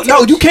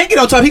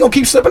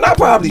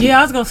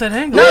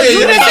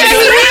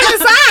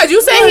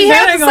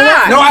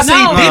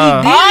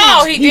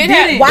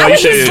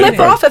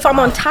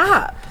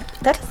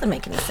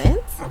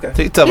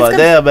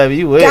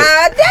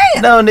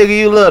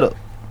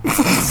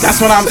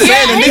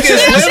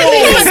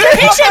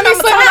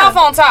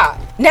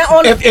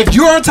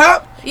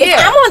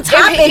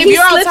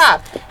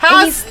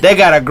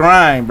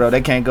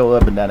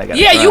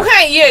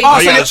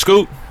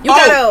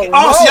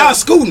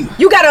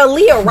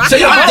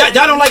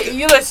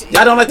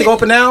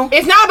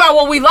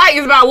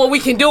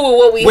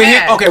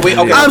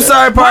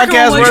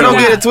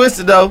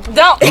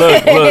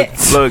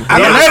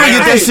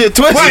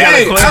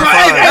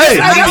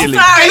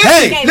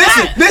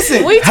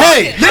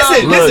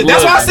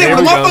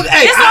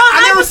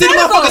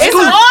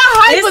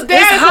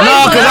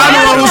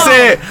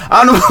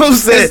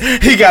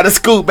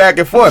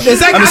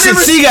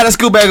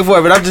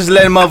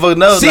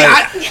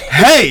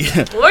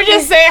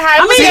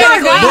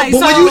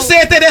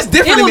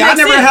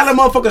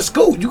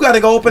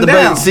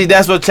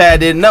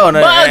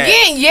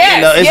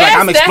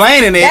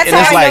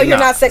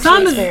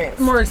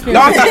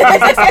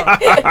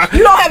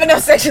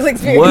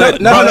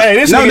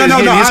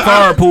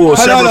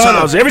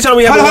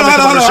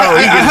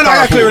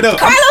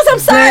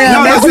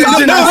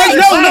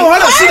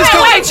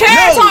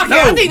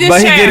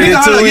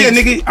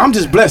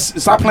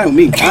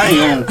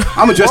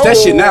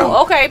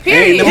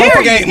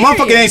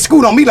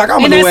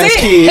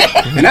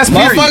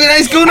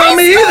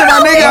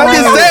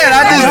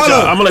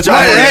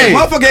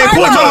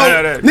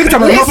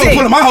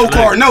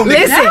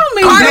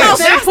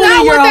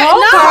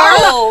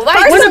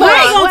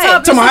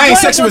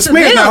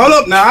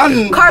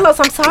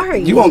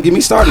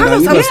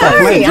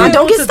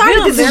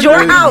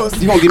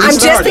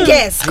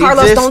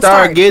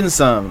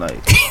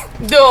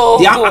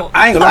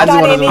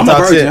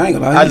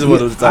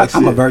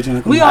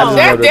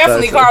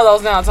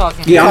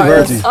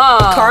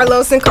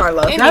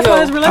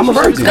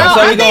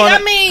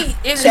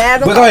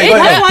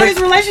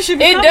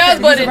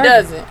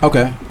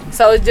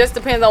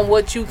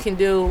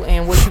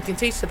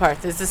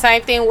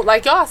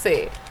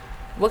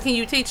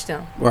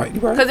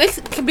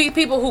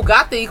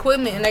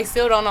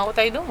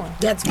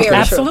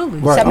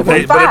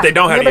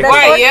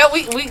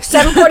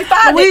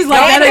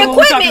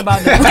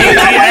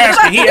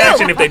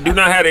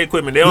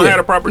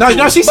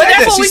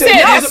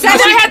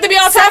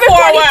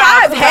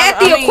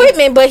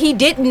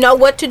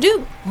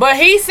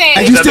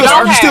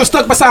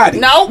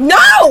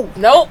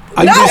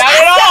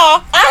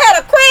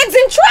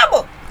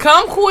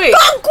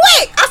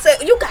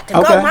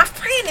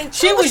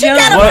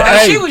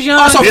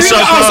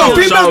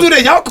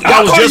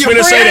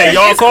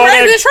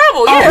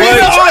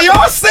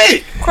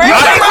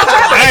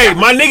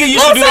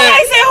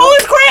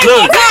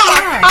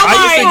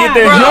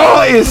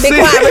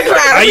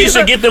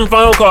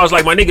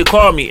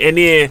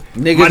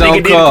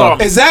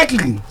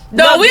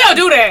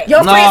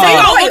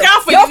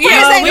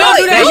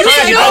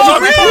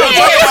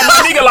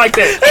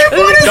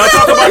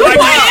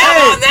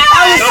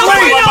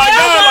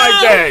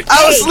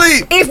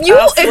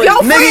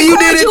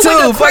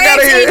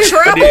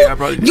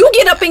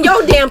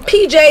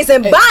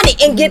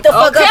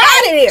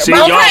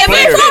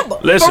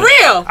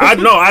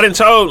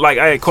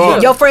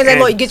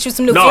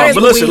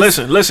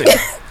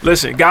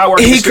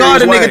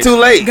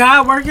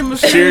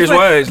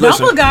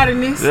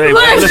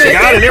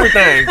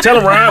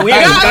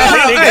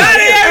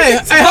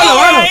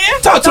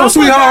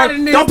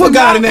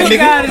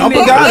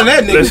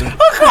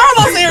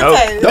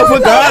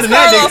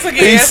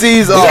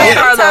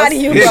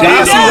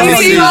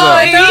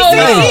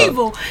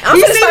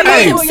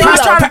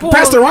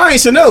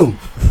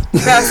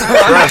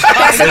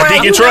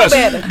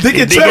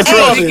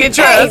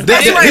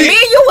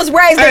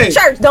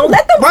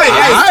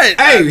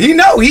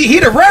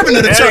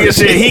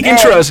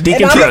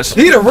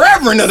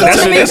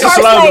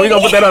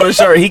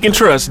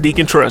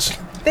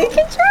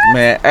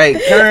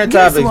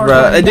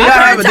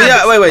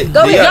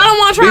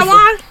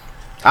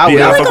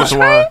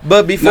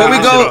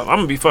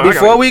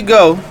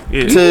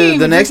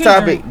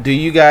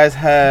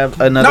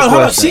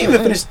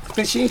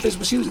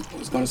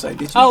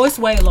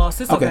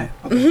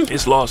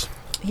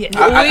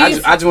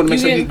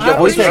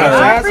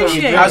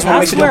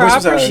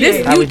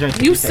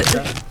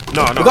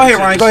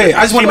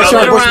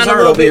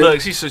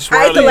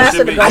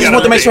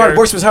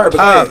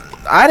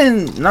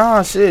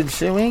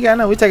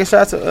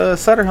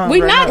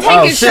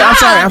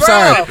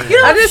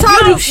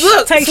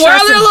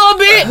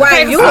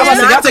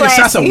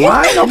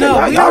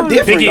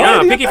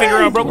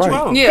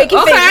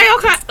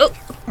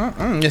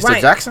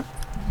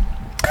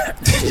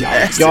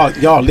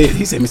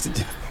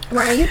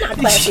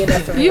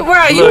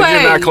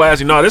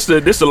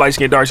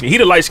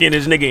 the light skinned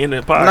nigga in the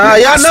podcast. Nah,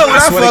 y'all know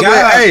what I swear fuck to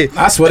God. with. Hey,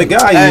 I swear to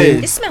God, Hey.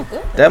 yeah. It smell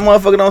good. that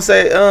motherfucker don't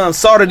say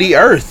salt of the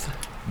earth.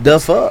 The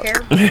fuck?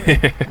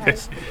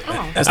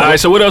 All right,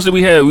 so what else do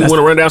we have? We want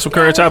to run down some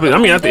current topics. I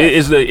mean,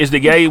 is the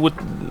gay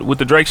with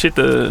the Drake shit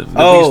the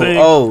biggest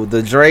thing?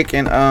 The Drake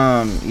and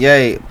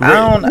Ye.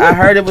 I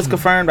heard it was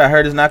confirmed. I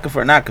heard it's not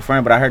confirmed. Not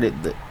confirmed, but I heard it.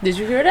 Did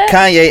you hear that?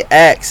 Kanye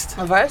asked.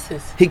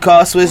 Versus. He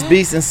called Swiss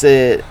Beats and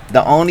said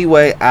the only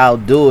way I'll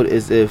do it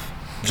is if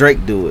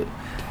Drake do it.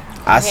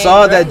 I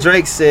saw that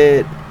Drake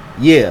said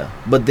yeah,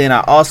 but then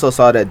I also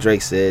saw that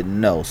Drake said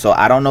no. So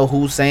I don't know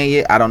who's saying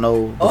it. I don't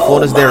know the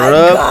photos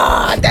thereof.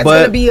 God, that's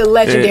gonna be a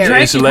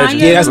legendary. It's a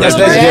legendary. Yeah, that's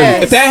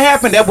legendary. If that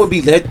happened, that would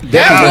be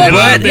legendary.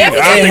 I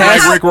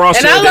think Rick Ross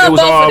said that it was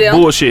all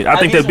bullshit. I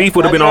think that beef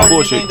would have been all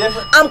bullshit.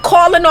 I'm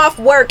calling off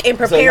work and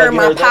preparing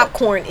my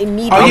popcorn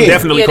immediately. I'm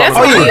definitely calling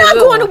off. I'm not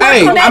going to work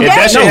on that day. If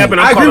that shit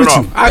happened, I'm calling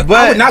off. I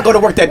would not go to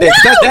work that day.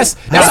 That's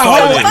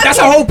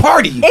a whole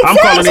party. I'm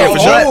calling in for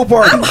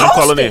sure. I'm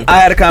calling in. I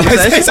had a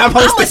conversation. I'm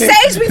hosting.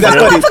 Sage before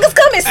motherfuckers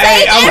come and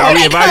Sage.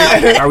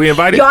 Are we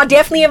invited? Y'all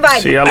definitely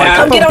invited. See, I like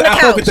Come get on the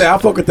couch. I'll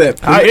fuck with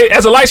that.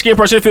 As a light skinned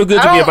person, it feels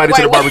good to be invited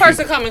to the barbecue. What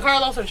person coming,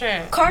 Carlos or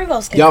Chad?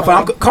 Carlos.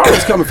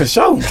 Carlos coming for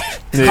sure.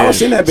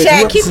 Carlos in that bitch.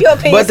 Chad, keep your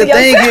opinion. But the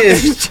thing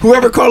is,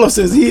 whoever Carlos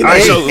is,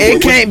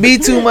 it can't be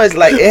too much.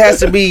 Like it has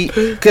to be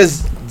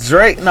because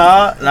Drake.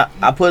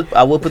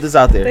 I will put this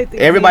out there.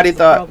 Everybody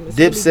thought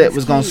Dipset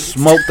was gonna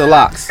smoke the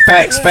locks.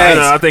 Facts.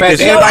 I think this.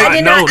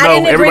 No,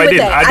 everybody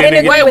didn't. I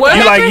didn't. You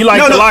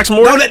like the locks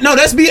more? No,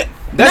 let's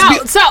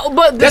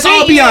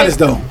all be honest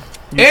though.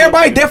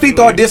 Everybody definitely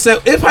thought this.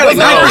 It's probably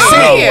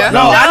 9%. No,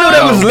 I knew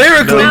that was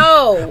lyrically,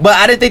 but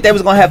I didn't think they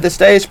was gonna have the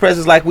stage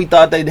presence like we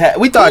thought they'd have.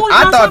 I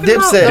thought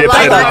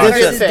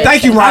Dipset.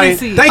 Thank you,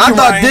 Ryan. I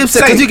thought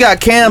Dipset because you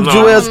got Cam,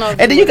 Jewels, and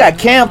then you got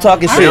Cam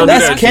talking shit.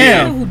 That's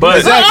Cam.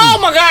 Oh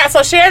my God!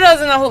 So Cher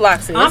doesn't know who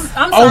Locks is. I'm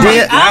sorry.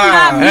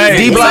 I'm not.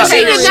 D-Block.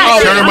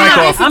 Turn her mic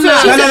off. No,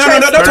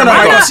 don't turn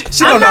her mic off.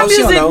 She don't know.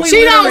 She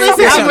don't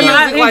listen to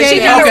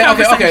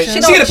Okay.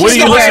 What do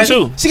you listen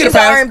to? She get a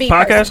pass.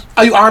 Podcast?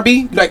 Are you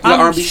R&B? Like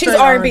R&B? She's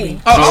R&B.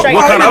 What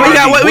kind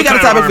of we got a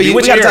topic for you.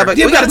 We got a topic.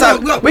 We got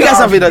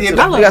something for you.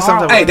 We got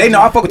something. Hey, they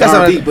know I fuck with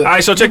R&B. All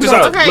right, so check this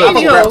out.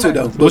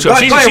 Look, she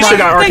still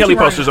got R. Kelly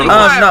posters on.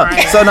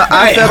 I felt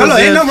as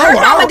if her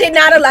mama did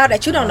not allow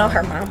that. You don't know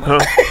her mama. Her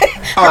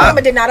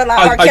mama did not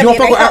allow R. Kelly. You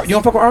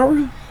don't fuck with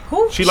Ari?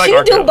 Who? She like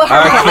R. Kelly. But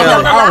her mama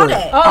don't allow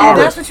that. Oh,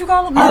 that's what you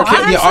call him? R.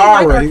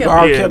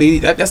 Kelly.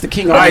 That's the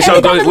king of R.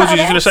 Kelly. All right, so what you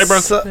gonna say, bro?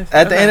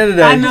 At the end of the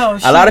day,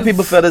 a lot of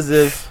people felt as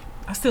if.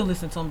 I still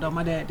listen to him though.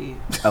 My dad did.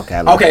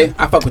 Okay,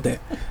 I fuck with that.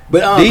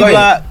 But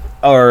D-Block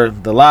or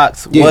the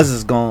Locks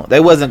they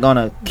wasn't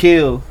gonna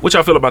kill. What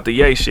y'all feel about the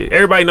Ye shit?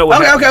 Everybody know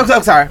what.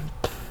 Okay. Sorry.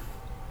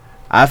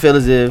 I feel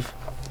as if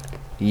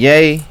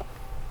Ye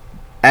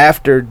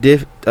after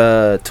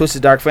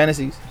Twisted Dark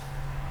Fantasies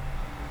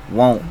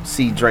won't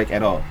see Drake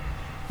at all,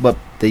 but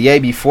the Ye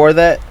before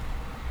that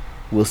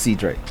will see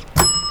Drake.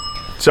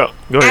 So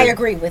go ahead. I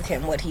agree with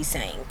him what he's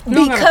saying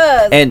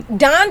because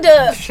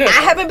Donda.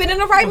 I haven't been in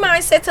the right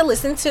mindset to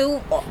listen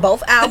to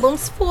both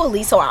albums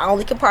fully, so I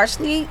only can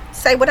partially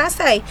say what I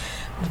say.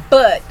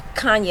 But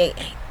Kanye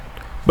ain't.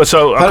 But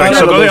so okay,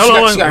 so go ahead. Hold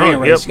on. She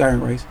got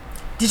hand raised.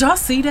 Did y'all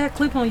see that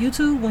clip on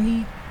YouTube when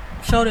he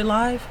showed it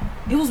live?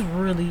 It was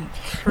really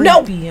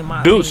creepy in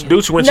my opinion.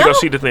 Deuce went to go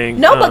see the thing.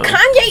 No, but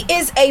Kanye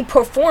is a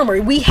performer.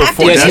 We have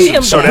to give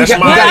him so that.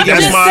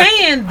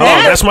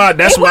 That's what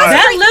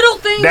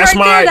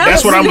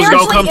I was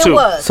gonna come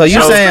to. So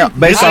you saying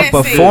based on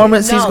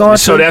performance he's going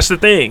to? So that's the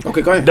thing.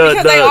 Okay, go ahead.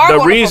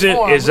 The reason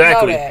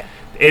exactly.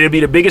 It'll be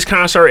the biggest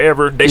concert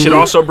ever. They should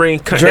also bring.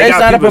 Drake's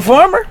not a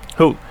performer.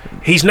 Who?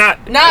 He's not.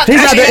 He's not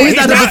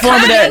the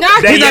performer that.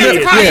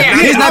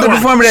 He's not the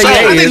performer that. So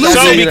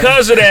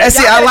because of that,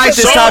 see, I like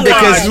this topic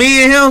because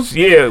me and him.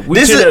 Yeah, we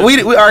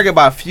argue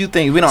about a few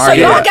things. We don't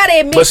argue. So y'all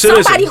gotta admit,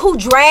 somebody who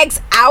drags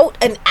out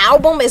an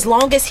album as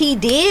long as he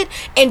did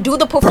and do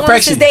the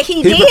performances that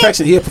he did.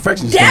 He a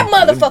perfectionist. That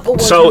motherfucker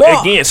was so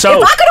raw. Again, if I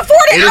could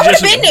afford it, I would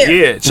have been there.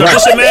 Yeah. So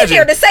just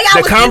imagine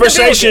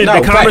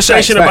the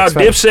conversation about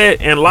Dipset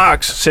and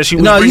Locks. Since you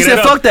was bringing you said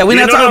fuck that. We're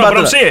not talking about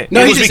that. I'm saying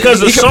it was because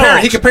the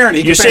songs.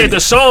 You said the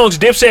songs.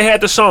 Dipset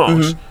had the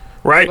songs,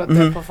 right?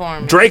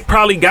 Drake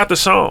probably got the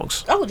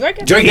songs. Oh,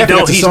 Drake got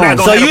the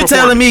songs. So you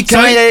telling me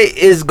Kanye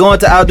is going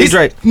to outdo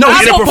Drake? No,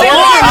 he's a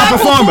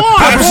performer.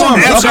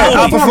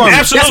 Absolutely.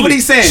 That's what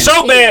he's saying.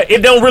 So bad,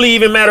 it don't really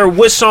even matter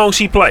what songs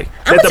he play.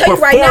 That the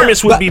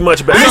performance would be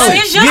much better.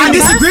 I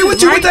disagree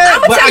with you with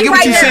that, but I get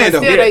what you're saying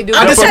though.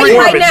 I'm gonna tell you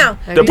right now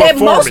that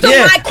most of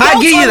my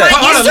quotes on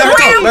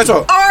my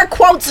Instagram are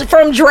quotes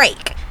from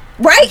Drake.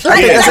 Right? I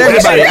think that's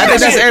everybody. I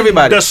think that's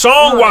everybody. The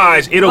song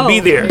wise, it'll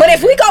be there. But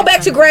if we go back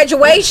to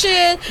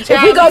graduation, if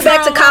we go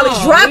back to college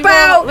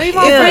dropout,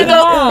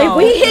 if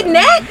we hitting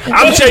that,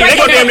 I'm telling you, they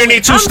gonna damn near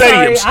need 2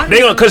 stadiums. They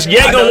gonna, cause Ye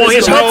gonna want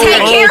his whole own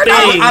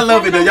thing. I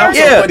love it though. Y'all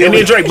Yeah. And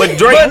then Drake, but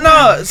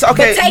no, it's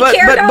okay.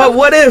 But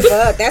what if?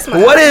 That's my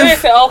What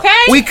if Okay.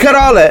 we cut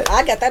all that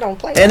I got that on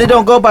play. and it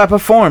don't go by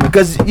performing?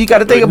 Because you got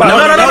to think about. No.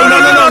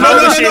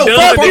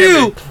 Fuck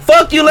you.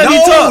 Fuck you. Let me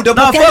talk. No,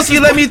 fuck you.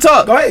 Let me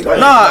talk. Go ahead.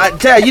 No,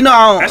 Chad. You know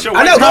I don't.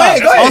 I know. Go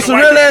ahead. On some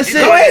real ass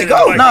shit. Go ahead.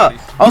 Go. No,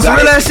 on some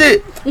real ass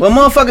shit. When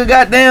motherfucker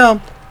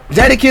goddamn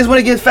Jadakiss went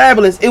against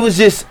Fabulous, it was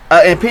just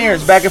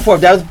appearance back and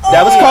forth. That was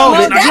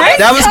COVID.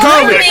 That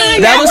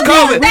was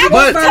COVID.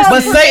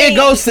 But say it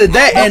goes to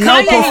that and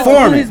no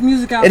performance.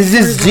 It's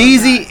just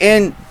Jeezy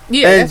and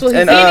that's what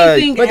he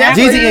said. But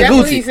Jeezy and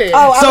Gucci.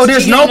 So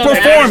there's no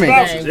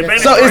performance.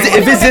 So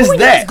if it's just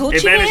that,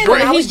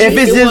 if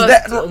it's just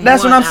that,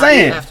 that's what I'm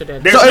saying. So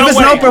if it's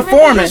no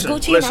performance,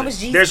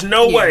 there's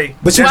no way.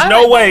 But there's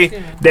no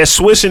way that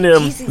Swiss and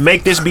them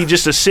make this be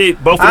just a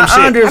sit. Both of them sit.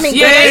 I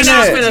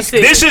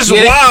understand. This is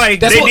why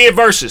they did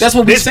verses. That's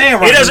what we're saying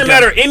right now. It doesn't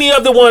matter any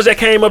of the ones that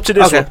came up to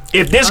this one.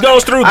 If this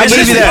goes through, this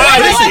is why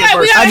they did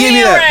verses. I give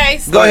you that.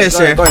 Go ahead,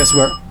 sir. Go ahead,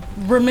 swear.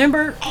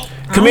 Remember,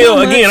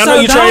 Camille, again, I know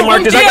you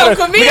trademarked this. We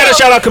gotta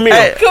shout out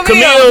Camille.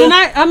 Camille,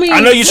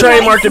 I know you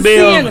trademarked the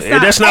bill.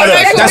 That's not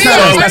us. That's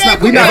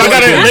not.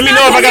 Let me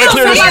know if I gotta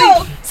clear this.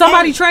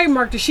 somebody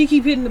trademarked it. She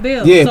keep hitting the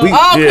bell. Yeah, so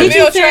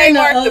Camille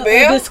trademarked the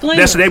bill.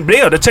 That's the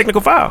bill, the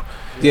technical file.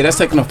 Yeah, that's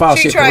technical file.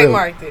 She shit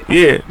trademarked it.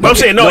 Yeah, but I'm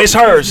saying no, it's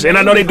hers, and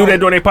I know they do that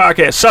during their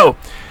podcast. So.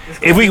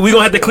 If we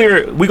gonna have to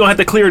clear, the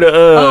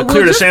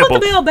clear the sample.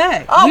 Put the bill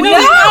back. Oh, we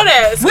didn't know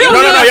that. No,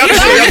 y'all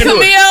can do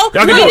it. Y'all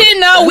can do it. We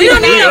didn't know. We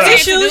don't need no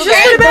issues. Just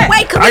put it back.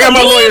 Wait, I got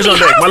my lawyers on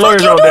deck. My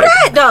lawyers on deck.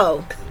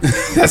 Though.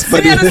 That's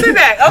funny. Sit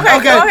back. Okay,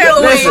 go ahead,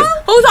 Louise.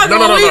 Who's talking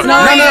to Louise?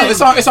 No,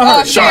 it's on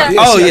her.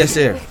 Oh yes,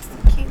 sir.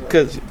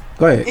 Go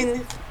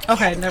ahead.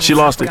 Okay, never She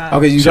lost it.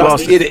 Okay, you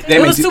lost it. It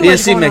was too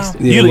much she mixed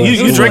it.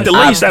 You drank the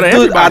least out of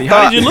everybody.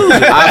 How did you lose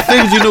it? I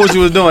figured you knew what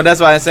you was doing.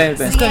 That's why I didn't say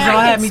anything. because y'all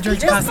had me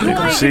drink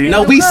constantly. See?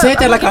 No, we said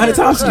that like 100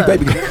 times to you,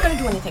 baby.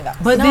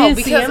 But then,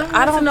 see, because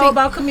I don't know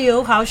about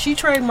Camille, how she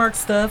trademarked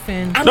stuff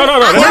and. No.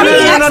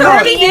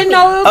 Didn't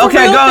know.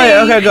 Okay, go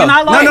ahead. Okay, go.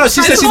 No,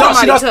 she said she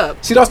lost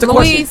the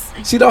question.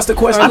 She lost the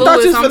question. I thought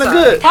you was feeling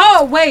good.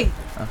 Oh wait.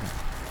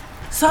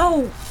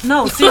 So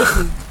no,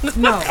 seriously,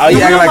 no. Oh,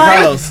 you acting like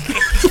Carlos.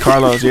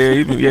 Carlos,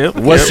 yeah.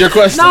 What's your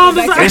question? No,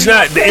 It's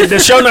not. The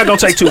show not gonna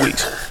take 2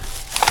 weeks.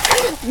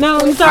 No,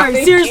 I'm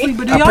sorry. Seriously,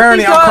 but do y'all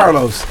Apparently, think I'm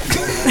Carlos.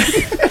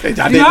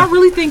 do y'all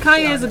really think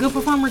Kanye is a good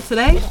performer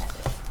today?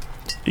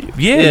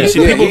 Yeah, see,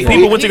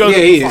 people went to go. Yeah,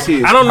 he is.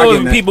 I don't know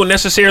if people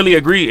necessarily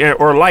agree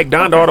or like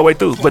Donda all the way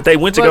through, but they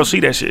went to go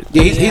see that shit.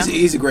 Yeah,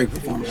 he's a great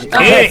performer.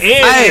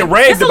 And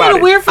raved It's a about little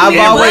it. weird for me.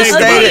 I've always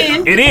but stated-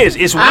 again, It is.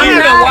 It's weird.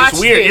 haven't watched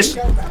It's weird. it.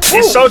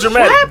 It's so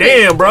dramatic.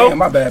 Damn, bro. Yeah,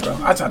 my bad, bro.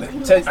 I tried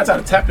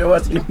to tap your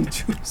ass to give me the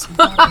juice.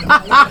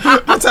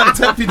 I tried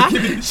to tap you to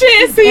give me the juice. She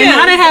didn't see And it.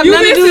 I didn't have You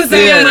nothing to do with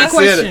missed it. that. My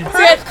question.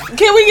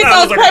 Can we get I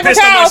those was like, paper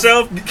pissed on towels?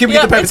 myself. Can we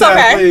get the paper It's towel,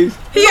 okay. please?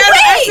 He had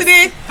an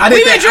accident. I did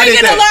We've been that. I did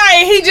drinking that. a lot,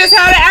 and he just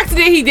had an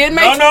accident. He didn't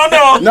make it. No.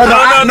 No.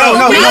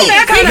 He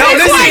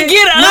didn't quite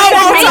get up.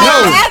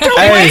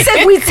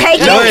 Said we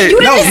take it.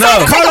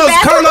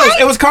 Carlos.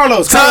 It was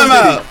Carlos. Time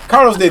out.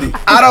 Carlos did it.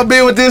 I done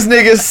been with this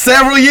nigga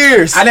several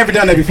years. I never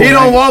done that before. He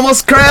don't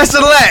almost crash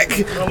the lack,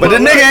 but the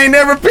nigga ain't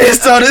never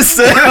pissed on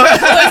himself.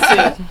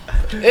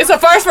 It's a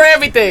first for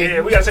everything.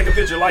 Yeah, we gotta take a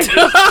picture like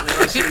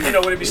this. You know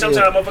what it be?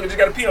 Sometimes motherfuckers just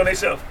gotta pee on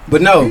themselves.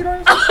 But no.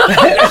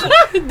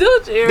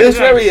 This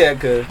where we at,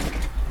 cuz?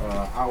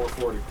 Hour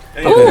 40.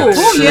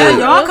 Oh yeah,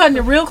 y'all cutting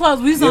it real close.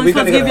 We only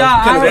supposed to give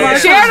y'all an hour.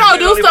 Sharon don't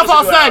do stuff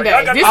on Sunday.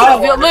 This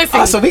is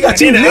listen. So we got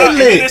you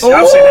lit.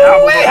 I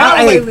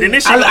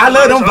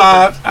love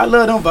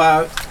them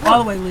vibes.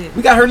 All the way lit.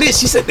 We got her lit.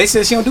 They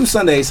said she don't do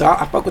Sundays, so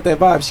I fuck with that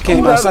vibe. She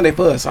came out Sunday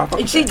for us. So I fuck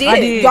with She that.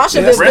 did. Y'all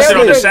should have Rested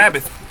on the been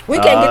Sabbath. We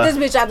can't get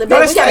this bitch out the No,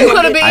 bed. that's We gotta You fine.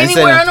 could have been I ain't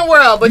anywhere saying in the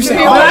world, but you said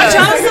here all with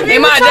that. us.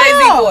 In my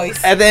Jay-Z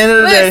voice. At the end of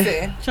the day,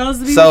 Listen. Chose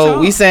to be so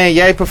we saying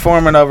Ye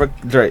performing over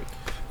Drake.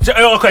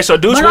 Okay, so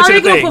dudes But went are to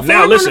the they gonna thing. Now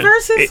perform on listen, the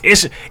verses?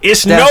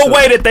 it's That's no what-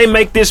 way that they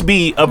make this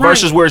be a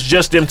versus where it's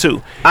just them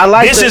two. I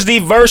like this is the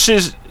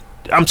versus.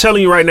 I'm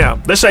telling you right now.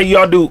 Let's say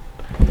y'all do.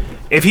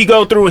 If he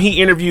go through and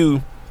he interview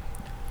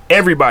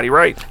everybody,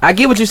 right? I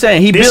get what you're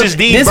saying. This is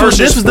the versus.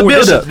 This was the for-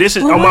 build up. This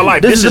is on my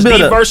life. This is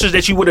the versus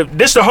that you would have.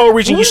 This is the whole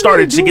reason you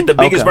started to get the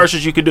biggest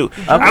versus you could do.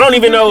 I don't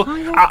even know.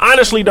 I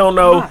honestly don't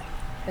know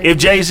if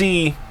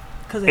Jay-Z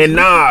and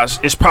Nas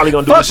is probably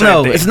gonna do the Fuck same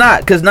no, thing. it's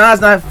not, cause Nas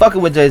not fucking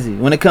with Jay-Z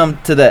when it comes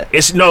to that.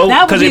 It's no,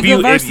 That would because be if a you,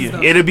 good versus,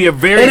 though. it'd be a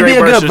very It'd be great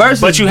a good versus,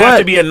 versus, but you have but-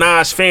 to be a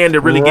Nas fan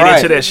to really get Right.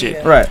 into that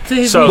shit. Right. To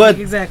his So- music, but-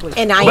 exactly.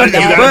 And I But ain't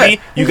that.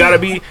 you gotta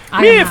be.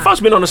 I Me am and not. Fuck's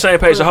been on the same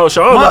page the whole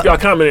show. I don't know if y'all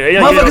commented.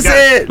 Motherfucker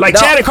said- like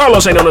Chad and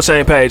Carlos ain't on the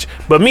same page,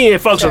 but me and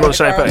Fuck's are on the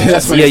same page.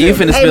 That's what Yeah, he you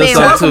said. finna Hey spill man,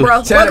 something welcome, too.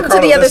 bro. Chad Welcome to the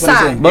Carlos, other that's what he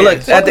side. said. But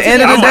look, at the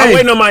end of the I'm day,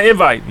 waiting on my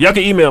invite. Y'all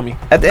can email me.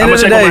 at the I'm end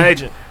of gonna the check with my day,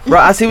 agent. bro,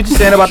 I see what you're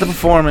saying about the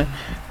performing,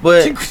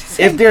 but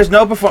if there's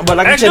no perform, but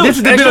like I Ex said, this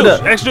is the build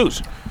up.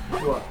 dudes.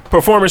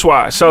 Performance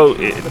wise, so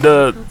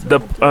the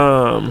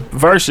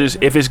verses,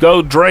 if it's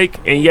go Drake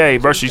and Ye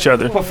versus each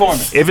other,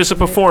 Performance. if it's a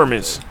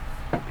performance,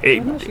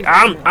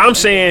 I'm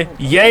saying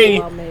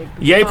Ye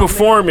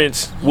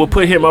performance will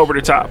put him over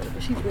the top.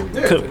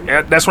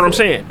 That's what I'm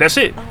saying. That's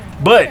it.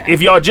 But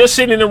if y'all just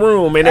sitting in the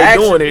room and they're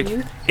doing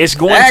it, it's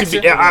going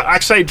to be. I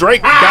say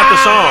Drake got the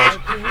songs.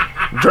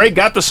 Drake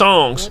got the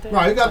songs. No,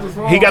 he got the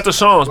songs. He got the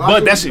songs,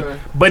 but that's it.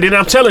 But then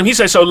I'm telling him, he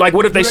said, so like,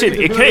 what if they sit?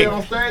 It can't.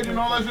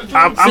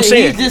 I'm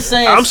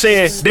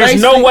saying, there's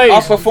no way.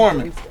 Off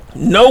performance.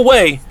 No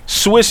way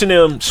Swiss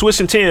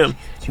and Tim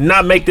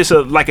not make this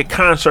a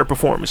concert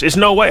performance. It's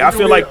no way. I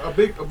feel like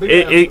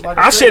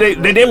I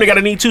said they damn near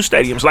gotta need 2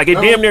 stadiums. Like it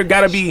damn near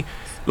gotta be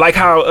like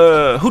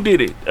how who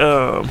did it?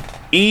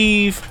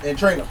 Eve and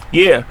Trina.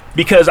 Yeah,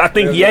 because I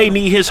think Ye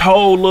need his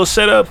whole little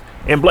setup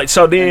and Blake.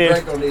 So then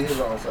Drake gonna need his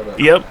own setup.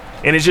 Yep.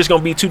 And it's just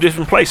gonna be 2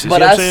 different places.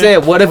 But you know I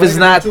said, what if it's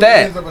not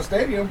that? But I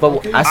said, what if it's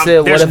not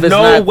that? There's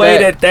no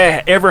way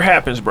that ever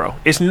happens, bro.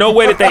 It's no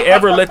way that they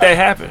ever let that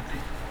happen.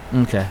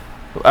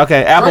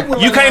 Okay,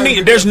 Apple. You can't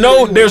need. There's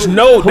not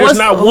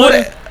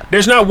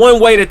one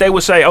way that they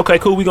would say, okay,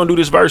 cool, we're gonna do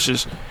this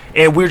versus,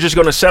 and we're just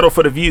gonna settle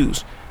for the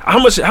views. How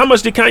much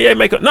did Kanye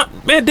make up? No,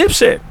 man,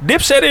 Dipset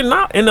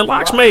in the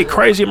Locks made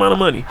crazy amount of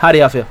money. How do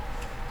y'all feel?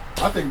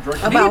 I think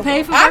Drake.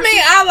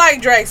 I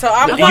like Drake, so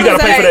I'm. You gotta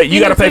pay for that. You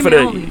gotta pay for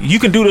the. You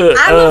can do the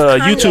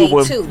YouTube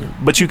one,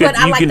 but you can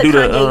do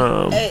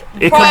the.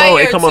 It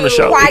come on the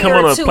show. It come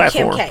on a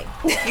platform.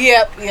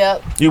 Yep.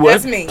 You what?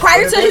 That's me.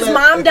 Prior to his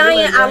mom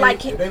dying, I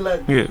like him. They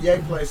let Ye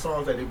play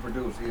songs that he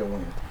produced. He'll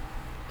win.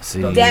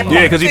 That part.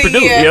 Yeah, because he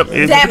produced. Yep,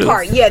 that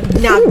part. Yeah,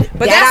 no,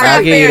 but that's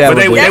not fair. But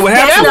they would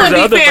have to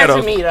the other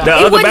battles. The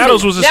other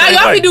battles was the same.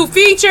 Now y'all can do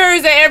features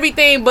and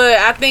everything, but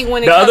I think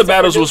when the other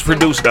battles was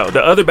produced though.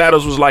 The other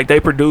battles was like they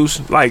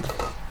produced like.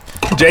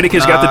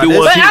 Jadakiss got to do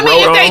one. But I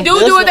mean, if they do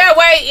it that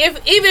way,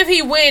 even if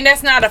he win,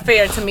 that's not a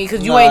fair to me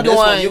because you ain't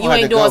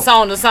doing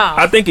song to song.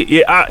 I think so if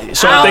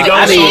they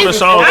go song to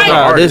song,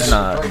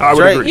 I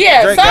would agree.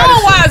 Yeah,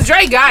 song wise,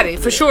 Drake got it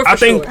for sure. I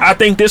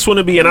think this one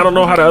would be, and I don't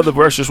know how the other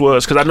verses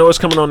was because I know it's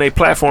coming on a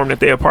platform that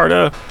they're a part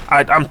of.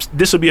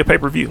 This would be a pay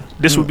per view.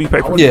 This would be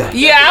pay per view.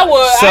 Yeah, I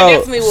would. I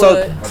definitely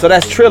would. So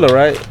that's Triller,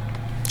 right?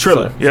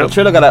 Triller. Yeah. So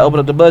Triller got to open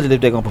up the budget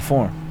if they're gonna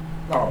perform.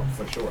 Oh,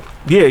 for sure.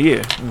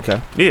 Yeah.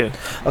 Okay. Yeah.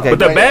 Okay. But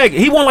the bag,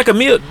 he won like a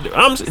meal.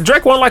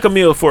 Drake won like a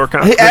meal for a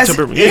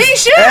concert. He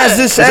should.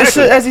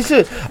 As he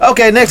should.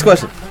 Okay. Next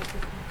question.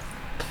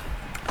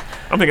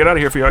 I'm gonna get out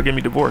of here for y'all. Get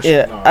me divorced.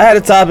 Yeah. I had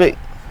a topic.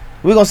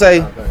 We're gonna say.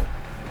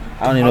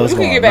 I don't even know what's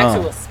going on. You can get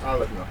back to us. I'll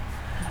let you know.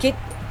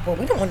 Well,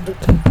 we don't want to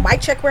do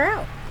mic check. We're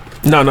out.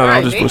 No,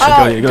 I'm just bullshit.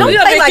 Go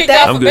ahead. Play like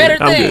that. I'm good.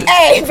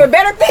 Hey, for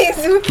better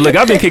things. Look,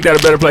 I've been kicked out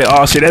of Better Play.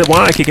 Oh shit, that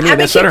wine kicking in.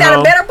 That Sutter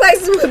home. I've been kicked out of better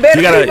places with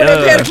better people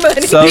and better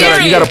money. So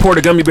you gotta pour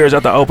the gummy bears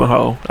out the open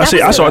hole. I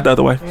saw it the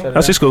other way.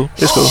 It's cool.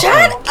 It's cool.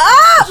 Shut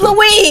up,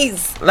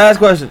 Louise. Last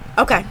question.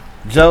 Okay.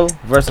 Joe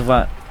versus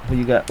Avant. Who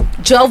you got?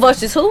 Joe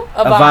versus who?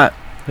 Avant.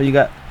 Who you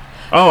got?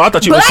 Oh, I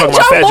thought you were talking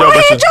about Fat Joe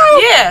versus.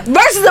 Yeah.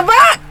 Versus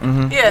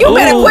Avant. Yeah. You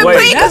better quit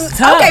playing.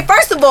 Okay,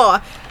 first of all,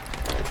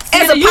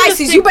 as a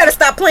Pisces, you better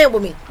stop playing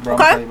with me.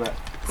 Okay.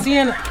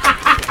 Sienna.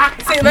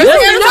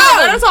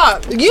 Let her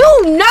talk. You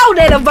know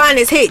that Avant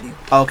is hitting.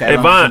 Okay.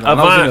 Avant.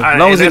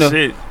 That's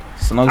it.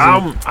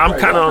 I'm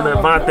kind of on the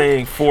Avant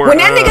thing for. When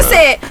that nigga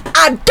said,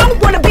 "I don't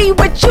want to be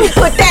with you,"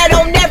 put that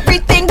on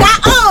everything I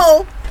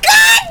own.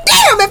 God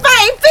damn, if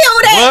I ain't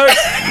feel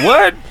that.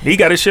 What? He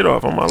got his shit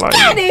off on my life.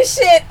 Got his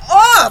shit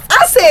off.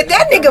 I said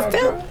that nigga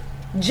felt.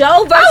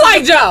 Joe versus. I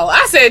like Joe.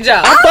 I said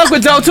Joe. I fuck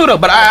with Joe too though,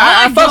 but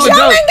I fuck with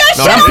Joe.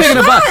 But I'm picking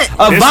Avant.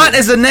 Avant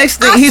is the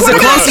next thing. He's the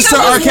closest to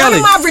R.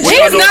 Kelly.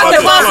 He's not the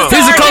closest.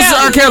 He's the closest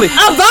to R. Kelly.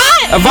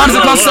 Avant is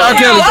the closest to R.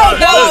 Kelly.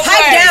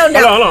 Pipe down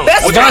now.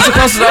 Avant's the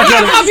closest to R.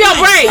 Kelly. Pump your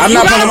brakes. I'm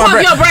not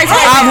pumping my brakes.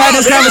 I've had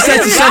this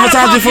conversation several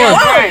times before.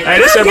 Hey,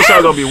 this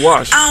episode gonna be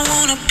washed.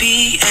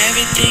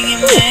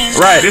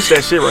 Right, this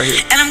that shit right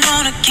here.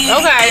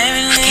 Okay,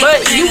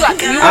 but you got.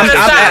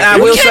 I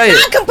will say it.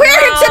 You cannot compare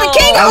him to the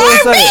king of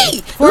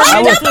R&B.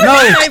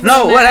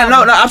 No,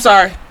 I'm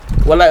sorry.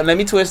 Well, let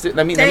me twist it.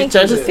 Let me change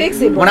it. Fix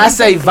it, bro. When I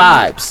say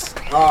vibes.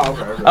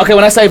 Oh, okay,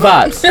 when I say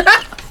vibes.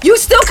 You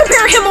still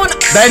compare him on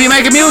Baby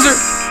making music.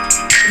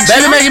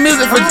 Baby making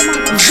music for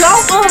Joe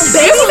on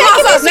Baby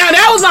making music. Now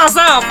that was my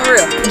song for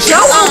real.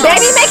 Joe on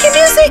Baby making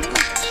music.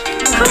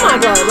 Come on,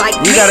 bro. Like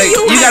you gotta.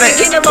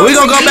 We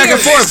gonna go back and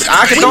forth.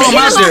 I can throw them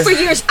out there. For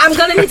years. I'm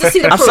gonna need to see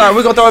the proof. I'm sorry.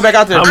 We gonna throw it back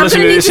out there. I'm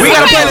listening to this. We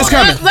gotta play this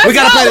coming. We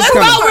gotta play this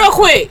coming. Let's go real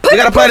quick. We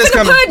gotta play this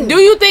coming. Do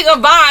you think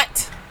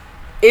Avant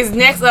is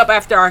next up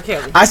after R.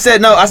 Kelly? I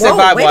said no. I said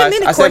vibe wise.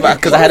 I said vibe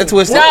because I had a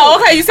twist. No,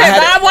 okay. You said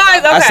vibe wise.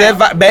 Okay. I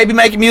said Baby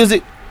making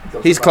music.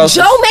 He's close.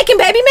 Joe making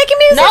Baby making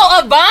music. No,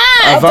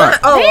 Avant.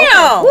 Oh,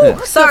 damn.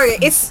 Ooh, sorry,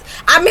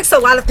 I mix a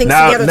lot of things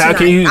together now tonight.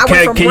 can you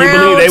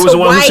believe they was the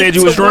one who said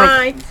you was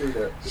drunk?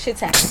 Shit's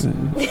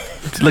happening.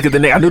 Look at the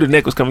neck. I knew the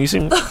neck was coming. You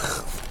see me?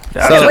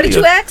 So what did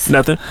you ask?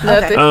 Nothing.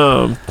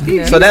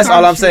 Okay. So that's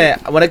all I'm saying.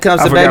 When it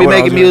comes to Baby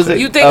making music,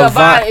 you think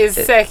Avant is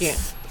second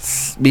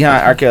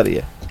behind R. Kelly?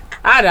 Yeah.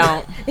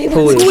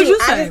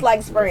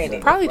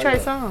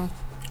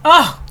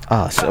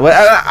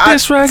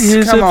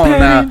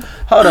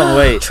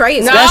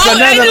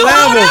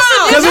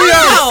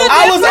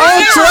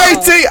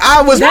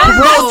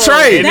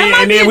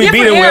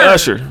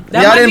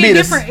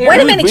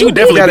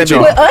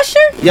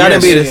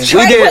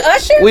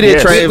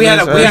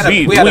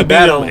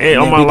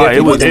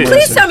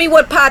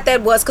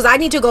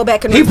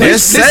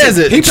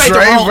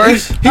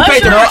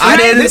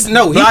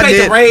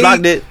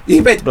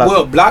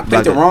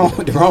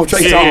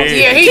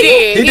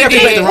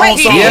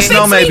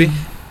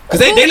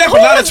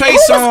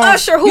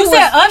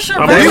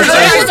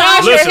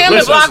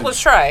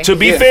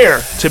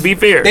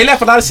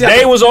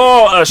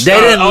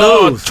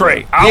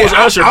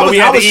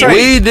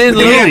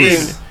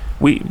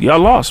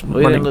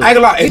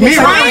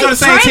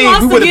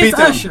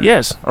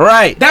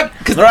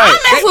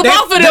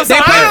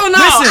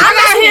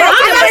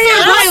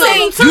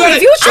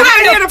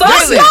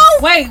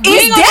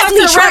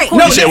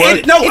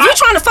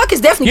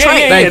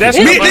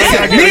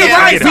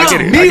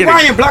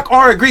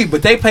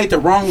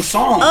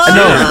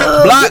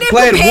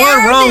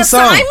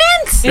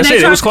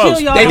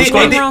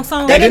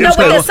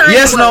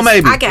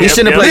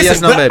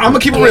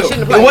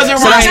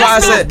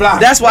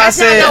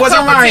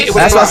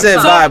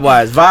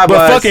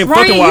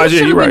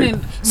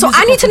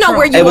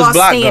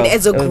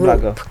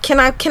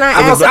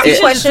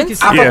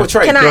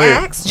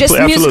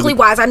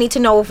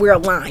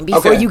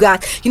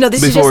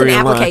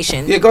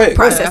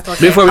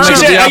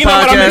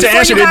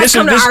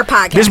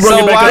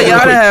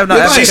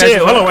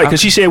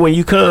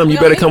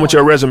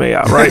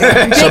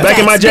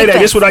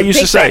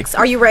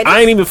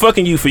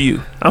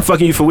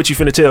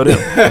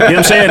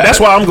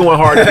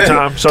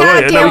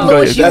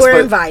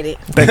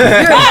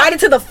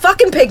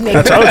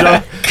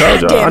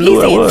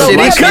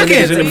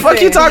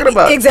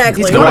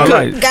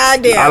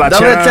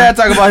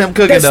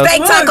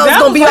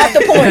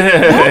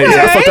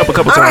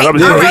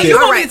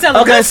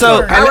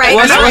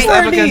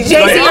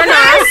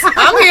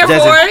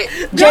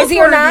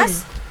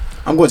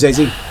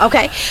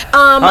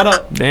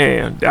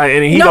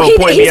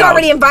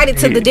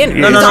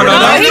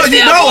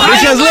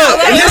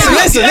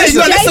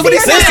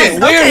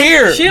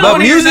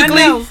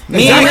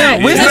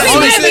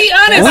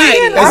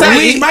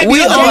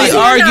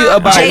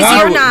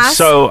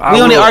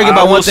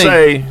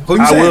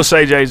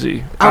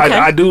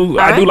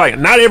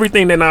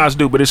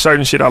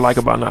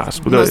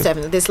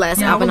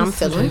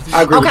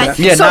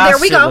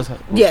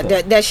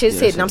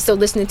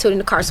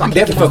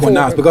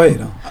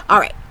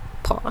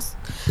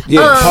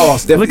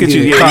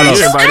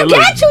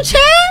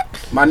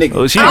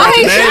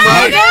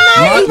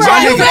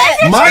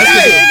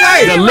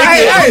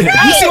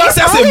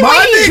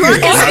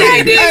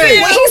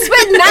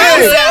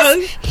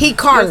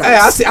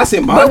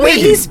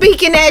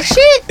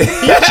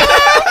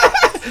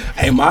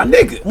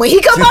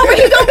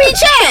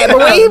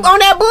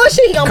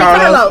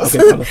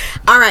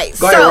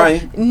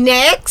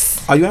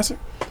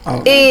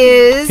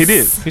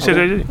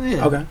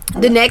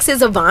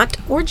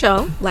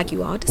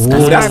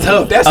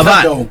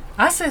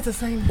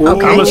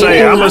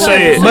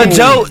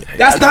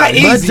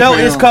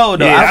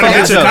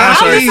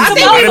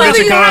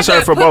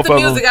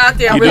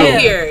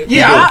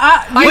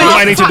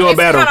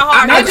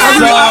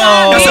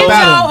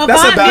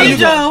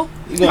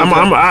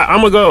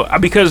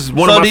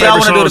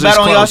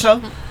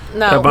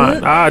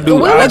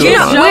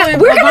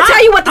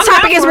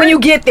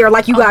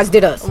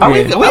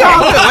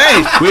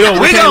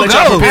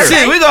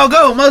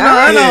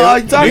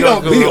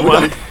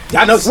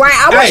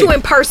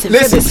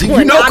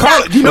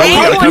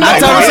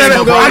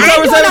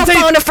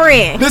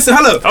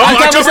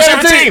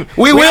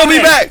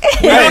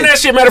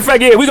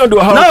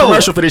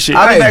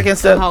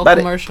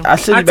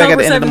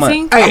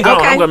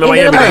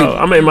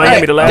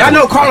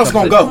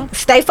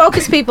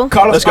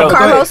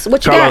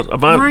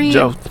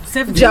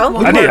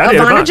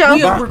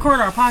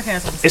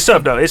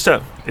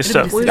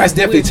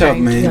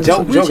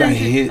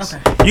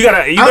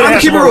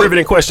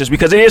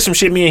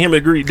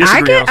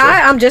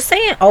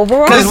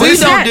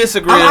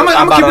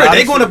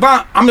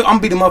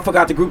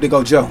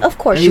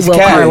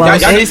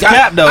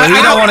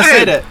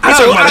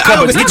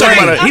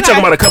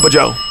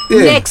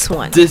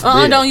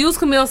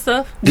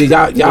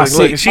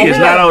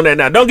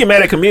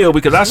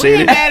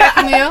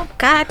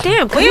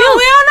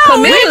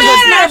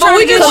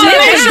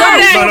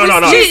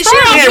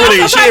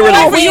 really. She ain't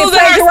really. We ain't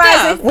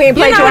plagiarizing. We ain't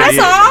plagiarizing.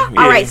 Yeah.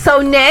 All right.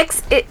 So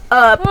next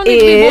up Don't need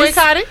to be is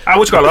boycotted.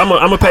 What you call it? I'm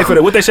gonna pay for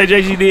that. What they say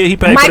Jay-Z did? He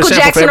paid Michael for the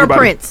sample Jackson for or everybody.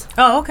 Prince.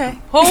 Oh, okay.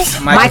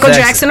 Who? Michael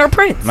Jackson or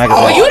Prince.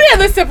 Oh, you didn't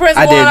listen to Prince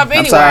I growing did. up I'm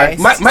anyway.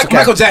 sorry.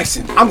 Michael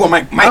Jackson. I'm going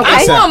Mike.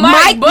 I want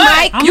Mike,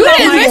 but you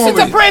didn't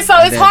listen to Prince, so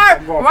it's Then-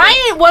 hard.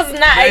 Ryan was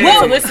not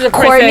able to listen to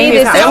Prince. Courtney, at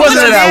his this house. It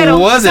wasn't that I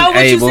wasn't So what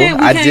you able. saying?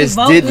 We I can't just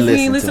vote did if we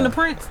ain't listen listen to to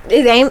Prince.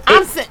 It ain't.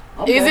 I'm saying,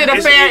 Is it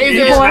a fair? Is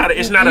it?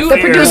 It's not a You- fair.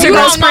 The producer You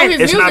goes don't know his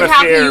It's music, not a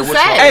how can fair. you what's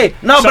say? called. Hey,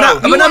 no, So, but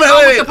you wanna know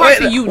what the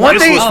person you one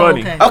This thing. was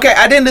funny. Okay,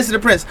 I didn't listen to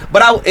Prince,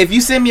 but if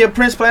you send me a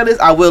Prince playlist,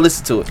 I will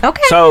listen to it.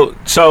 Okay.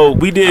 So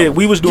we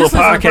was doing Just listen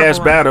to podcast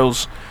Purple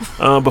battles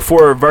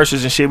before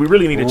verses and shit. We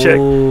really need to check.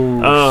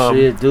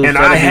 Shit, dude, And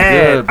that'd I be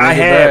had good. Bring it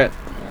had back.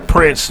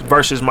 Prince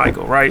versus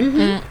Michael,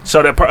 right?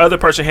 So the other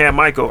person had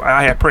Michael.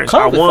 I had Prince. COVID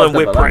I won fucked up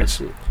with a lot of Prince.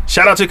 shit.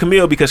 Shout out to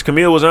Camille because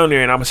Camille was on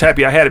there, and I was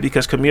happy I had it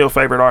because Camille's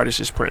favorite artist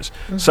is Prince.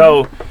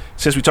 So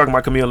since we talking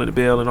about Camille and the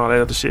Bill and all that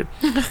other shit,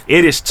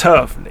 it is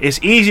tough. It's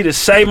easy to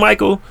say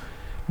Michael,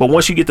 but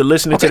once you get to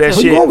listening to that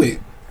who shit, you going with?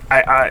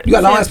 You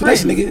got long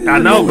explanation, nigga. I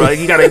know, bro.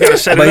 You gotta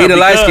set it But up. he the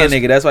light skinned because-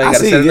 nigga. That's why you I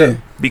gotta see, set it yeah. up.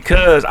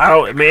 Because I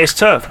don't, man, it's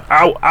tough.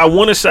 I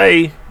want to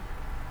say,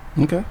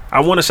 Okay. I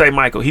want to say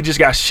Michael. He just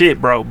got shit,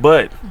 bro.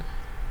 But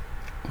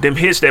them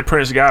hits that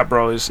Prince got,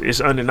 bro, is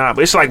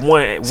undeniable. It's like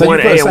one So you A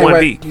feel the and same one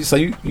way. B. So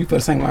you feel the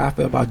same way I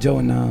feel about Joe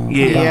and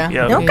Yeah.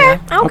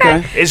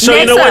 Okay. And so you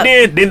Next know what?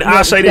 up. Then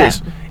I'll say Yeah.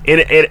 this.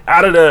 And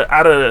out of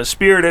the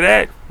spirit of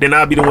that, then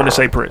I'll be the one to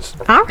say Prince.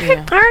 All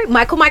right.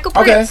 Michael Okay.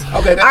 Prince.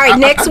 Okay. All right,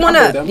 next one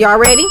I'm up. with them. Y'all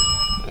ready?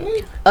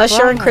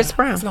 Usher and Chris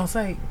Brown. I was gonna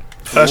say.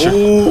 Usher.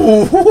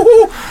 Ooh,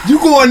 you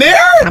going there?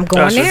 I'm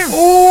going Usher. there.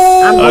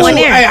 Ooh, I'm going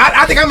Hey, there.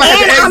 I think I might have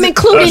to And exit. I'm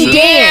including Usher.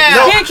 dance.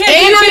 No.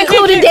 And I'm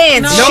including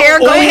dance. No. Cher,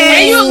 go Ooh. ahead.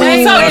 And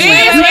you- so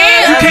dance,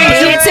 man. You can't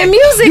do Dance and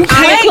music.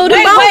 I'm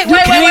including both. You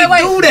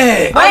can't do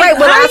that. All right,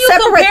 well, how I'll do you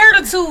separate.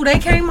 compare the two? They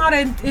came out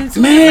in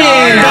two.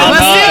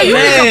 Man, You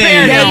can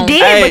compare They them.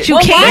 did, Hey, but you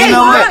well, can't. you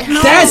know what?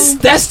 No.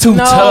 That's too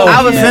tough.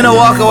 I was finna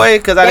walk away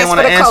because I That's didn't want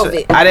to for the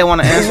answer. COVID. I didn't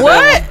want to answer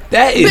What? that.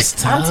 That is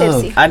I'm tough.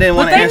 tipsy. I didn't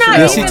want But to they're answer not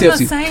that. Yeah, she even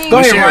tipsy. the same. Go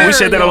ahead, We Ryan.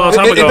 said that a long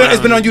time ago.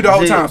 It's been on you the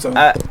whole time. So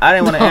I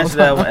didn't want to answer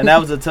that one, and that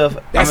was a tough.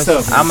 That's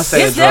tough. I'm gonna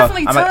say It's a draw.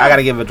 definitely tough. I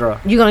gotta give it a draw.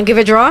 You gonna give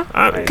it a draw?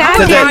 I- God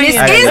Cause damn, that- this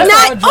I- is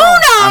that's not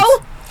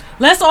Uno.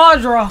 Let's all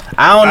draw.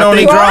 I don't know any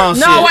think- draws.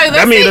 No, shit. wait.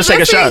 That means let's take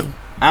a shot.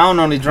 I don't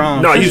know any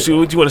draws. No, you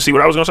want to see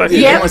what I was gonna say? yeah,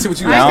 Yeah. I want to see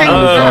what you I don't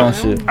know Uh, any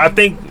draws. Shit.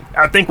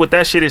 I think with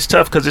that shit is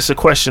tough because it's a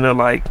question of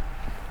like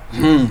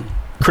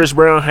Chris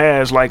Brown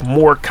has like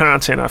more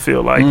content. I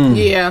feel like,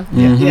 Yeah.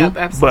 Yep.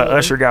 Absolutely. but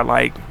Usher got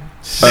like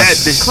that But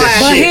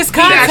shit. his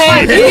That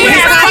content. shit.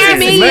 His Remind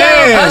me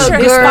Man. of Usher a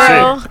is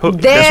girl Who-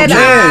 that that's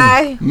what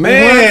I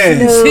Man.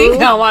 once She knew.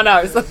 got one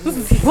out. Who would you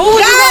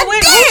go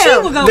with? Who she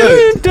would go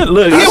with?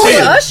 Look, I with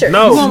said- Usher.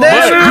 No, You but- want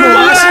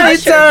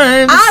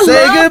Usher? I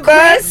say love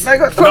goodbye. Chris. no,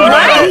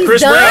 Right?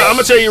 Chris Done. Brown. I'm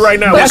gonna tell you right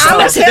now. But This I'm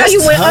gonna tell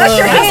you when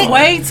Usher That's hit.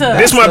 way tough.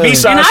 this my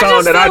B-side And I song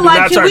just that I feel do like,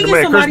 not can talk we to get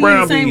man. Chris somebody in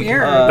Brown the same be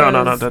era?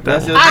 no. That's That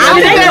just- I Can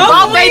think they they both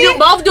both they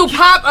win? do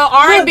pop,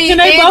 R&B, Can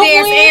and they both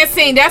dance win? and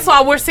sing. That's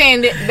why we're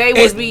saying that they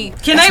would be.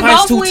 Can they why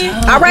it's both too win?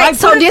 tough. All right,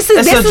 so this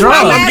is It's a draw. my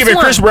I'm last giving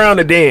one. Chris Brown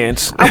a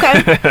dance. Okay.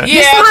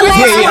 Yeah, my last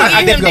Chris one. Brown I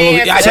and definitely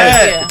dance. go with-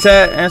 Yeah.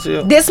 Ted, answer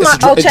your. This my It's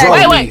a draw.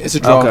 okay. Wait. It's a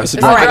draw. Okay. It's a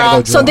draw. All I gotta go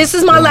right, so draw. this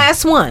is my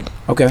last one.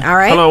 Okay. All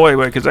right. Hold on,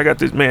 wait, because I got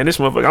this man. This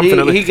motherfucker. I'm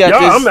finna. He got y'all,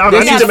 this. I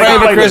This need is to make a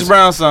favorite Chris playlist.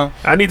 Brown song.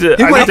 I need to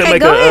went-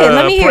 make go ahead,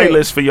 let a me hear it.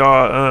 playlist for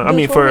y'all. I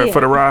mean Which one for is?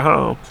 the ride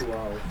home.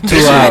 2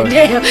 hours.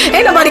 Damn,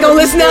 ain't nobody gonna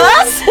listen to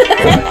us.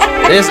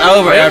 It's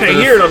over Y'all after can't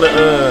this. hear it on the.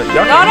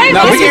 Y'all No, can't they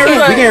No, we can hear it. We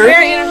can hear it.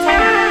 Very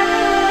entertaining.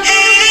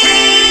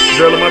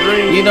 Girl in my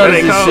dreams. You know that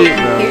this ain't is cold. shit,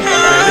 bro.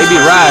 They be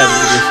riding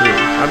with this shit.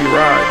 I be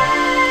riding.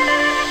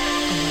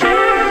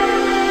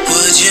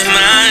 Would you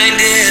mind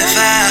if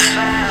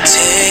I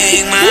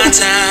take my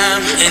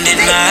time and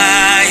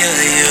admire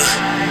you?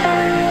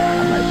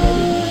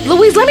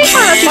 Louise, let me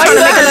find out you trying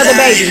to make another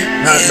baby.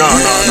 No.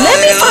 Let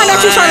me find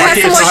out you trying to My have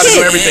some kids know more how to do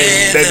kids. everything.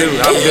 They do.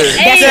 I'm good.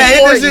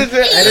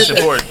 That's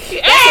important.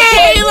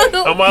 Hey, look.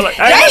 I'm all like,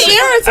 They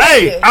irritated.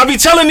 hey, I be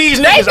telling these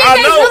They niggas. think I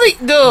they know. really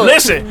do.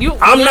 Listen, You-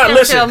 I'm you not never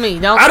listening. tell me,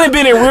 don't- I done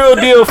been in real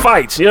deal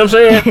fights. You know what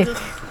I'm saying?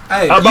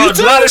 Hey, About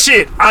a lot of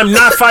shit. I'm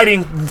not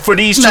fighting for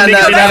these two Nah, niggas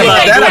nah, in that nah, club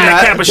nah, doing nah, that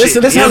nah. cap of shit.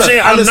 Listen, You know what I'm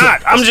saying? I'm listen.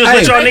 not. I'm just Hey.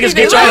 let y'all niggas get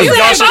They y'all listen.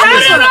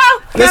 shit.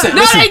 Listen,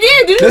 No, listen. they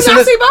did. Did you Listen,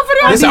 not see both of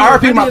them? Listen, I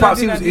RP did, my I pops.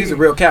 did, I He's a did.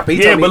 real capper. He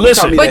Yeah, told me- but he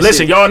listen, told me that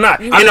listen, shit. y'all not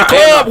in the not-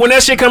 club when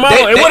that shit come on.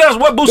 And what else?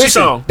 What Boosie listen,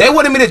 song? They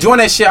wanted me to join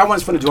that shit. I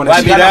wasn't finna join that Why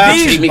shit. be Y'all not down?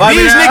 finna treat me. Why be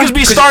These down? niggas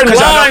be starting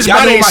lines y'all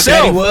by know who my daddy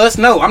themselves. was.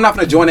 No, I'm not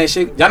finna join that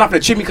shit. Y'all not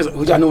finna treat me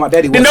because y'all knew my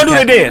daddy was. Then don't do a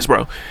the capper. dance,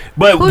 bro.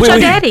 But Who's your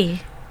daddy?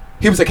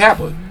 He was a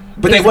capper.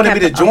 But they He's a wanted me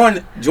to capper.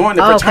 join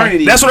the Oh, okay.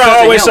 fraternity. that's what because I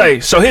of always him. say.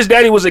 So his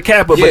daddy was a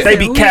capper, Yeah. but they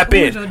be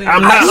capping.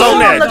 I'm not on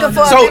that.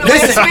 So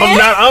listen, I'm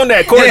not on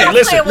that. Courtney, Yeah.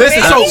 listen.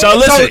 Listen, So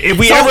listen, if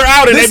we ever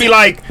out and they be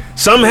like,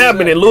 something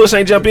happened and Lewis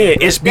ain't jump in,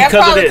 it's because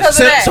of probably this. because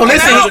of that. So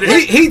listen,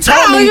 he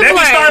told me. They be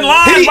starting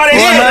lines He- by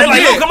themselves. They're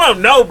like, yeah. yo, come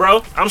on. No,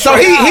 bro. I'm So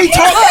sorry. he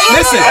told.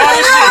 Listen,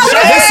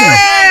 listen.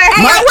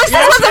 Hey, I wish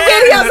this was a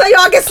video so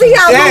y'all can see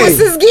how Hey. Louis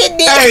is getting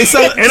it. Hey,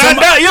 so And I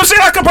doubt, you know what I'm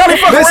saying? I could probably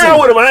fuck Listen. around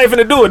with him. I ain't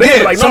finna do it. They be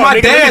yeah, like, so no, my nigga,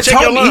 let me dad check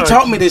your told me. He line.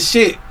 taught me this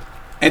shit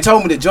and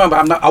told me to join,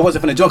 but I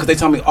wasn't finna join because they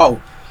told me, oh,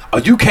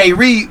 you K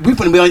Reed, we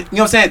finna be on. You know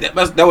what I'm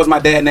saying? That was my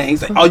dad's name.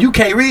 He's like, oh, you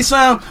K Reed,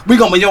 son, we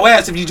gonna be your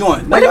ass if you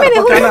join. Wait a minute,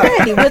 who's your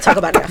daddy? We'll talk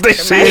about that. They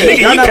said, nigga,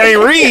 Y'all you not-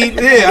 can't read.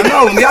 Yeah, I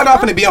know. Y'all not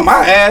finna be on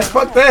my ass.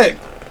 Fuck that.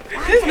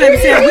 This baby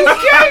said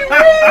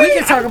we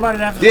can talk about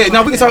it after. Yeah,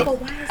 no, we can talk.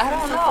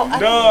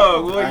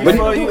 Dog,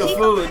 boy, you eat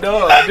food,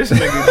 dog. This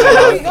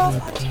nigga, dog.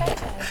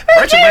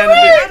 Rachel mad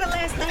at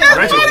this.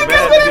 Rachel mad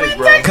at this,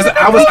 bro. Cause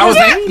I was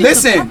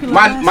listen,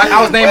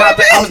 I was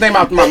named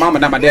after my mama,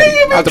 not my daddy.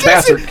 I was the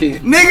bastard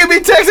kid. Nigga be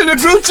texting the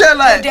group chat Your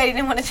like, daddy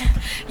didn't want to.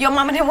 Your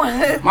mama didn't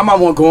want to. My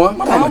mama wasn't going.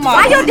 My mama.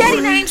 Why your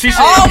daddy name?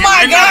 Oh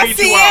my God,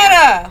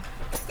 Sienna.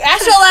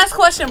 Ask your last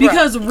question, bro.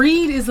 Because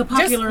Reed is a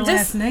popular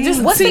last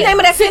name. What's the name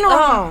of that funeral?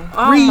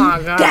 Oh Reed.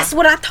 my God. That's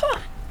what I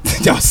thought.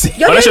 Y'all see?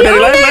 Oh, that's your daddy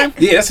last name?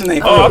 Yeah, that's the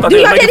name. Oh, I thought Do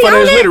they your were making daddy fun of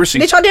own his that? literacy.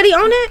 Did your daddy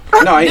own that?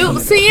 No, I ain't.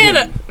 Dude,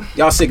 Sienna.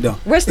 Y'all sick though.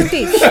 Rest in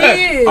peace.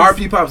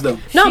 RP Pops though.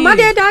 No, my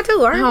dad died too.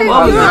 my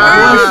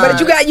God. But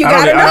you got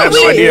I have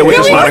no idea what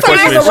this line of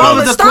question is. what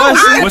was the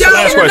question? What's the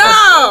last question?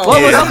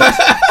 What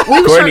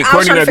was the question?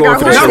 Courtney not going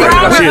for this one right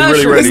now. She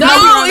is really ready.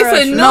 No,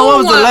 it's a new No, what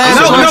was the one.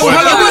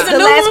 last The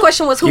last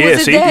question was who was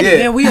his daddy? Yeah.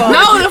 Yeah, we all.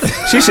 No,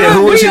 She said,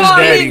 who is his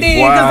daddy?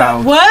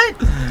 Wow. What?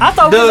 I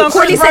thought we was on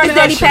Courtney Chris said his Brown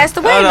daddy that shit. passed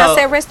away, and I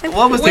said rest in peace.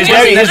 What was the His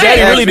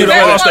daddy really do the They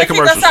Allstate wanna kick us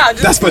commercials. out.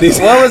 Just- That's what he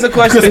said. What was the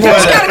question before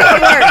Gotta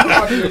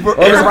that? go to work.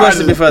 What was the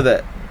question before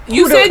that?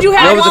 You said you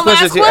had What was the one last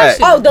question you asked?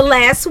 question. Oh, the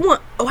last one.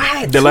 Oh, I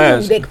had The two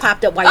last. that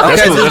popped up while you Okay,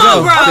 That's were cool. come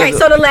on, bro. Okay,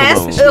 so the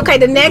last. Okay,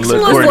 the next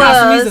Look, one Courtney.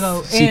 Years was.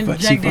 ago, She and funny,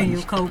 she Jack funny.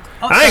 Daniel Coke.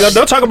 I ain't gonna,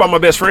 don't talk about my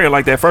best friend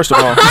like that, first of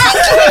all.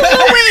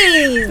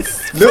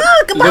 Louise.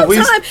 Fuck about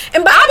Louise. time.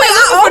 And by the way,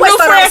 I For always new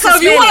thought I friends, was so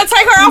if you want to Hispanic.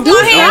 take her off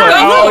my hand,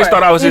 I go always for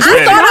thought it. I was I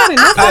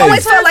Hispanic.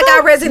 always felt like I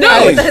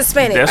resonated with the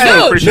Hispanic. That's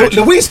not appreciate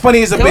you. Louise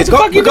funny as a bitch.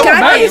 Go Can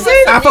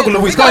I fuck with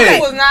Louise. Go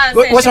ahead.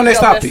 What's your next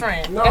topic?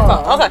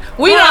 Okay,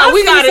 we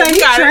got it.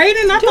 He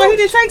trading. I thought he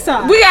didn't take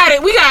some. We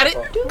got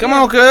it. Come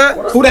on,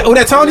 cuz. Who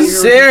that Tony?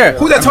 Share.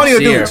 Who that Tony or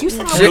dude?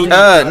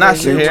 Not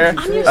Shahir.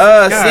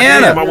 God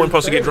damn, I Sienna. wasn't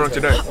supposed to get drunk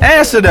today.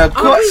 Ask the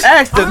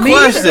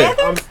question.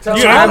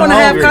 I want to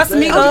have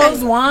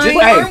Casamigos, wine.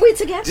 Hey, we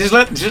together? just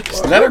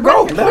let her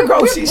go. Let her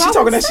go. She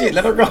talking that shit.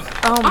 Let her go.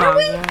 Oh my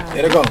God.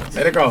 Let her go.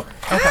 Let her go.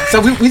 Okay. So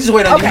we just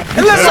wait on you.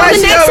 So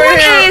the next one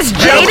is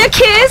Jada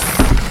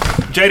Kiss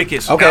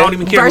Jadakiss. Okay. I don't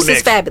even care versus who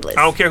next. Fabulous.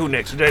 I don't care who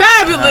next. Jada.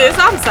 Fabulous.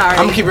 I'm sorry.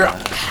 I'm gonna keep it.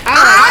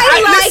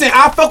 I like. Listen,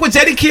 I fuck with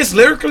Jadakiss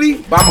lyrically,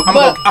 but I'm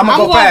gonna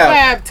go going Fab.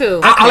 Fab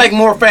too. I like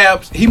more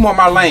Fabs. He more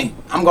my lane.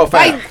 I'm gonna go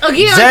Fab.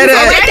 Again, Jada-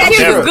 that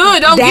kid is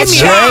good. Don't get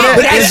me wrong.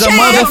 Jada is a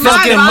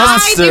motherfucking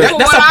monster.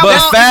 That's a-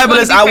 But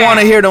Fabulous, I want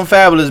to hear them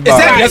Fabulous bars.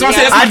 Exactly. That's what I'm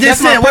saying. I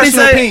just said, what he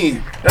personal say?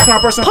 opinion. That's my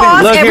personal Pause.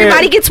 opinion. Look here.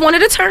 Everybody gets one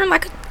at a turn,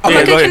 like a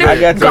Yeah, go ahead. I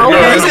got the Go girl.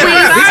 ahead.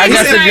 I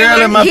got the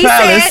girl in my He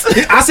palace.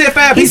 said- I said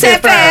Fab. He said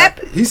Fab.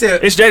 He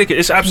said. It's Jadakiss.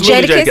 It's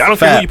absolutely Jadakiss? Jadakiss. I don't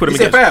care who you put He him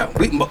said against.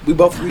 Fab. We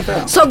both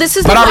Fab. So this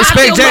is. But I the-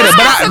 respect Jada.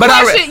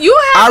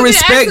 I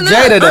respect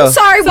Jada I'm though.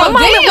 sorry. One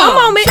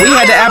moment. We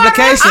had the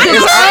application. I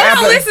It's our don't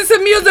application. listen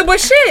to music, but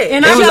shit.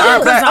 And It I was shall our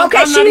do, 'cause pla- I'm Okay,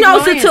 not she even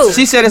knows gonna it too.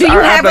 She said it's Do you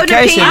our have an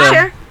application though.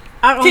 opinion?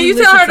 I only Can you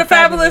listen tell her to the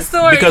fabulous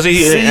story? Because he.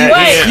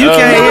 Wait, You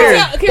can't hear.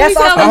 Can That's you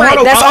tell off the her?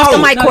 mic. That's off the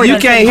mic, no, Courtney. You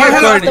can't hear That's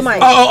off the Courtney.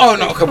 mic. Oh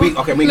no.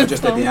 Okay, we can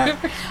just that then.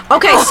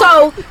 Okay,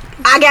 so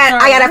I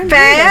got a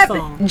Fab,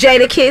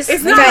 Jadakiss,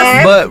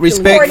 Fab. But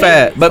respect Courtney.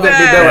 Fab. But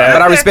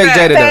I respect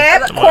Jada though.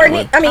 Fab,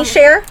 Courtney. I mean,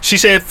 Cher. She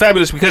said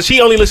Fabulous because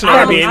he only listened to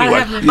R&B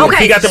anyway.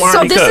 Okay, He got them so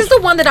R&B this is cuts.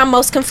 the one that I'm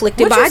most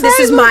conflicted What by. you This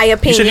say, is my You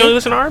said you only opinion.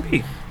 listen to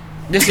R&B.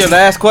 This your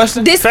last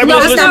question? This no,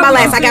 Fabulous it's not my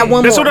listen- last. I got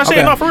one That's more. what I said.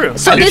 Okay. Not for real.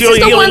 So Did this you- is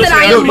you the only one that listen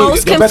I to am R&B?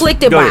 most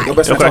conflicted Go by. ahead. Go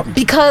best friend Okay. talking.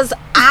 Because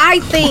I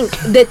think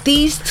that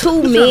these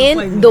two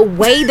men, the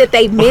way that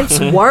they mince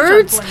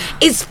words,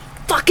 is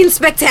fucking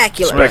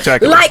spectacular.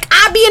 Spectacular. Like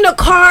I be in the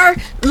car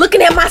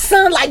looking at my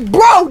son, like,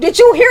 bro, did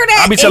you hear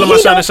that? I be telling And my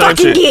he son don't the same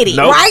fucking shit. Get it,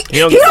 Nope. right? He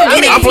don't He get don't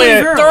it. get I'm it.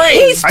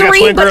 playing- He's I got three,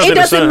 twin but girls it and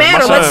a doesn't son.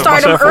 matter. My Let's son-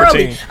 start my him son early.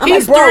 14. I'm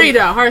He's like, bro, three, though.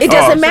 Hers it is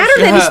doesn't matter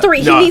that he's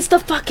three. Nah. He needs to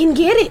fucking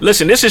get it.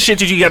 Listen, this is shit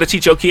that you got to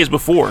teach your kids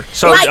before.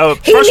 So Like,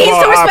 he first needs of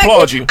all, to I respect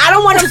applaud it. you. I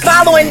don't want him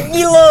following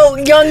you little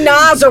young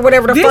Nas or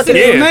whatever the This fuck it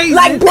is is. amazing.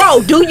 Like,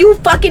 bro, do you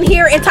fucking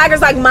hear? And Tiger's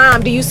like,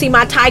 Mom, do you see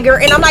my tiger?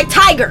 And I'm like,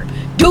 Tiger,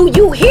 do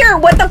you hear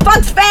what the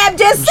fuck's Fab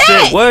just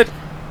said? Shit, what?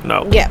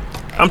 No. Yeah.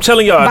 I'm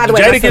telling y'all, By the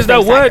way, Jadakiss that's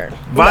though, the what? Tiger.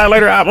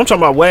 Violator album. I'm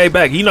talking about way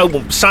back. You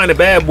know, Sign a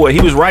Bad Boy. He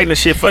was writing the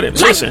shit for them.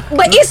 Listen.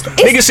 But it's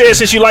Nigga said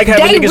since you like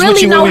having they niggas with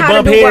really you when know we how to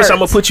bump do heads, words. I'm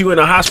gonna put you in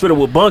a hospital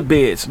with bunk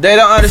beds. They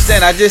don't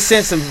understand. I just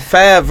sent some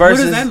Fab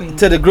verses that mean?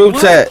 to the group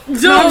chat. Don't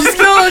do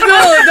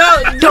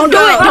it. Don't do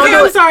it. Okay, I'm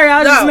Don't sorry. I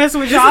was just No. messing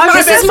with y'all.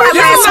 This is my This is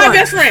last my one.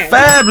 best friend.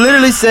 Fab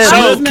literally said,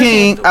 I "Look, was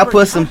King, messing I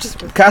put some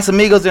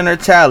Casamigos in her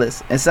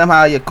chalice, and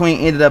somehow your queen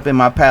ended up in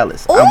my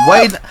palace.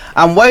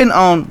 I'm waiting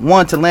on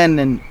one to land,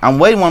 and I'm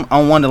waiting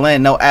on one to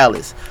land. No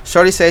Alice.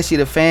 Shorty says she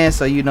the fan,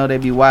 so you know they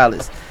be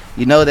wireless.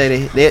 You know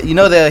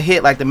they'll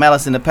hit like the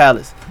Malice in the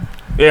Palace.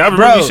 Yeah, I remember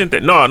Bro, you sent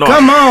that. No.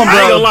 come on, I ain't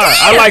bro. gonna lie.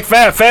 I like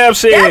Fab. Fab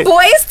said That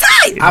boy is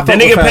tight.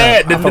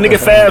 the nigga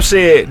Fab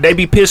said they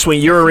be pissed when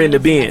you're in the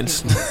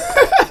bins.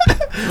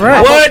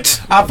 Right.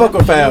 What? I fuck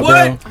with Fab,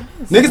 bro.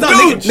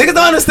 Niggas don't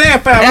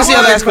understand foul. Answer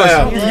your last question.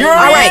 All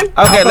right.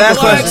 Okay, last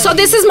question. So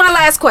this is my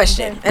last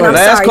question, and Bro, I'm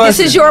last sorry. question.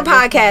 This is your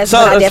podcast,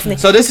 but I definitely.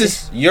 So this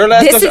is your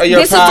last This question is- or your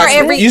this is for podcast?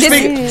 every- You this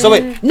speak. is- So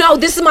wait. No,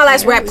 this is my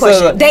last rap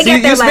question. They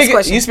got their last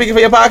question. You speaking for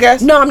your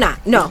podcast? No, I'm not.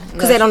 No,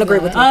 because they don't agree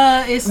with me.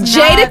 It's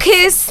Jada not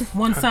Kiss.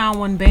 One sound,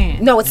 one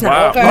band. No, it's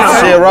not. Wow.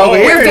 Oh, shit, over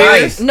here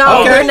it is.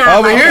 No, we're not.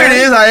 Over here it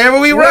is. However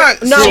we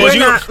rock. No, So we're you,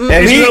 not.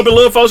 and you helping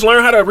little folks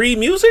learn how to read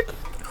music?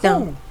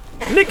 No.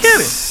 Nick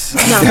Cannon.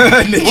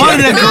 One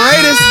of the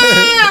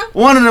greatest,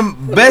 one of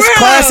the best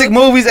classic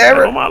movies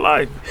ever. All my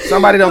life.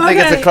 Somebody don't think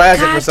it's a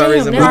classic for some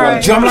reason.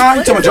 Drumline? Talking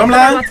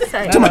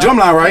about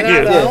Drumline, right?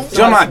 Yeah.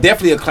 Drumline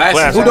definitely a classic.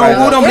 Classic. Who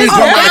don't believe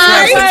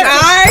Drumline is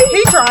classic?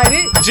 He tried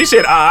it. She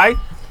said I.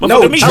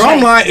 No,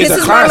 Drumline is a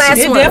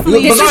classic. It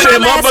definitely But is. you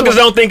said motherfuckers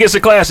don't think it's a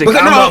classic.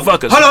 Because, I'm no,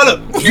 motherfuckers. Hold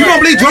on. You don't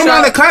believe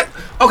Drumline a cut?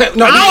 Okay,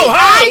 no.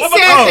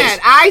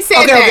 I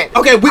said that.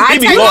 Okay, we I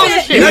be take lost.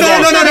 that shit. No.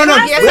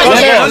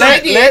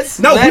 Yes,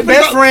 Let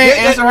best friend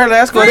answer her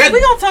last question.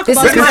 We're gonna talk This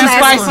about is my this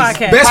last next one.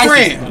 podcast. Best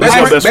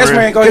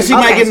friend. Go ahead. She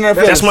might get in her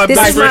feelings. That's my This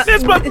best is friend. my-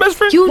 That's my best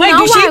friend. You Wait, know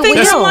do she I think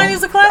will. Drumline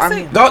is a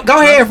classic?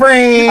 Go ahead,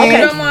 friend.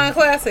 Okay. Drumline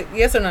classic.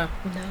 Yes or no?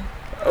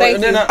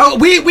 Thank you. Oh,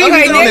 we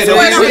Okay, can next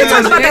one. We can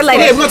talk about that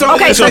later. Yeah, we're gonna talk about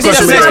Okay, that. so I this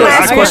is question, my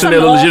I last question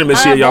one. the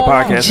legitimacy of y'all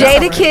podcast.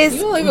 Jada Kiss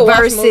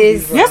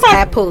versus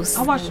Papoose.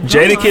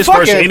 Jada Kiss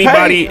versus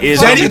anybody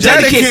is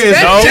Jada Kiss.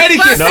 No, Jada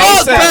Kiss. no,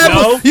 Fuck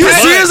no. You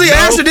seriously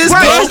answered this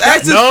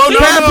question? No.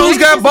 Papoose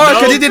got bars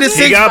because he did his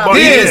He got bars,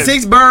 yeah.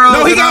 six boroughs.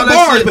 No, he and all got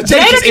that bars, shit. but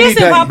Jada Kiss any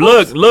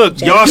day. Look,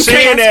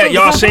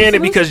 y'all saying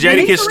that, because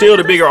Jada Kiss still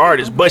the bigger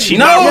artist, but she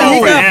not wrong he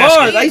for got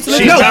bars. I used asking. to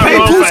She's No, not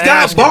wrong Papoose for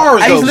got asking.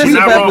 bars I used to though. listen She's to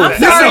not wrong Papoose.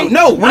 for that.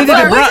 No. When he did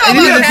the Brown,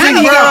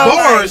 He got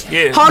bars.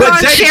 Yeah. Hold But on,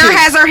 Jada Cher Kiss-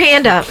 has her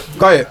hand up.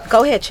 Go ahead.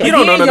 Go ahead, Cher. You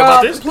don't know nothing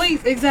about this.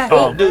 Please, exactly.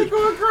 Oh.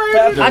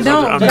 I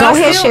don't. Go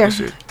ahead, Cher.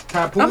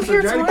 I'm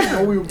here to learn.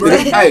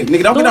 Hey,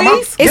 nigga, don't get on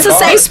my. It's a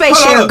safe space,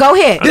 Hold Cher. on. Go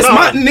ahead. This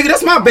my nigga.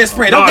 That's my best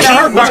friend. Don't No, get on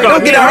her. let's go.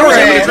 Don't get on I'm her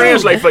gonna ass.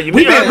 translate for you.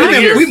 Me and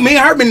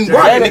her been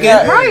rocking,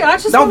 nigga. Right, I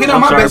just Don't get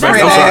on my best friend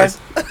ass.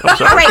 I'm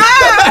sorry. All right.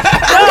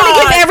 I'm going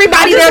to give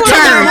everybody their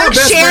turn.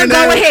 Best Cher, friend go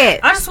ass. ahead.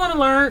 I just want to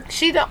learn.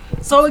 She don't.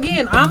 So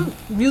again, I'm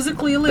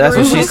musically That's illiterate what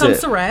when she it comes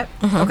said. to rap.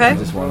 Mm-hmm. Okay, I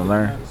just want to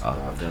learn.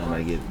 Oh, then I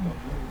might get.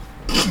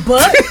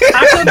 but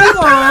I could be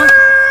wrong.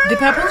 Did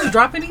Papoose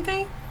drop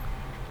anything?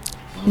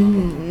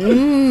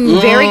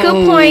 Very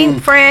good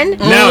point, friend.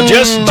 Now,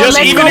 just Let's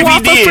even go if he off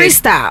of did,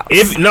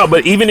 freestyle.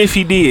 but even if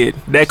he did,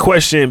 that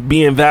question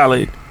being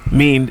valid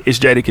mean it's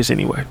Jada Kiss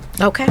anyway.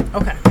 Okay.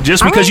 Okay.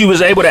 Just because you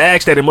was able to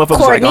ask that, and motherfuckers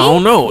like, I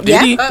don't know.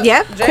 Did he?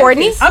 Yeah.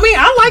 Courtney. I mean,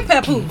 I like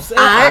Papoose.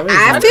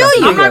 I feel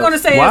you. I'm not gonna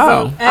say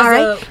Wow. as All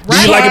right. a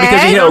Do you like it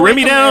because he held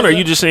Remy down, or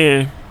you just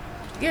saying?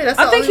 Yeah, that's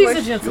I the think only he's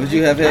way. a gentleman. Would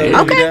you have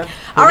held Okay.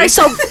 All right.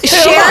 So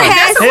Cher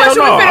has. Hell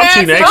no, I'm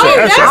cheating.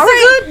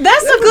 Oh,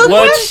 that's a good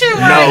What? question,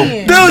 No.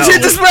 Ryan. Dude,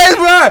 hit the space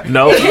bar.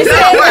 No. All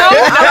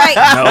right.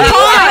 No.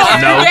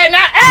 No.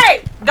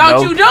 Hey, don't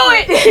No. you do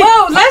it?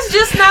 Whoa, let's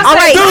just not All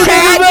say right.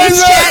 Chad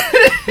is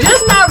Chad.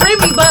 just not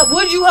Remy, but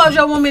would you hold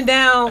your woman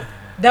down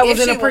that was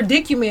If in a she-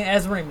 predicament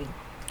as Remy?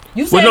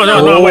 You said Well,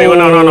 no, wait,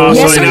 no.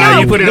 Yes So or now no?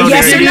 you put it on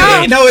Yes there. or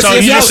no? No, it's So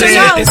yes you or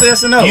said- no. It's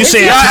yes or no. You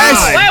said time.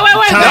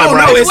 Wait. Time, No,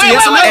 right? it's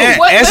yes or no. Answer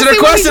the Let's see what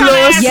question, he's trying to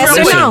Lewis. ask Yes or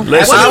real no? quick.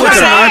 Listen, What you listen.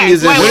 trying to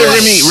ask? What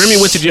did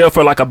Remy went to jail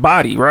for like a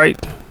body, right?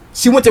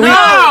 She went to No.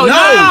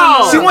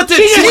 She went to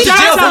She she went to shot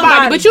jail for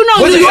somebody, but you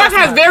know Was New it- York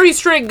has very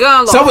strict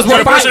gun laws. So it was So what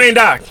the person ain't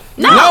died.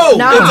 No,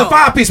 No. it was a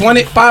 5-piece. Wasn't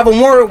it 5 or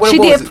more? What She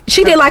was did. it?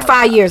 She did like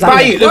 5 years.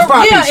 5 years. It was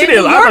 5 Yeah, piece. She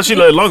did. I thought she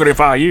lived longer than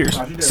 5 years.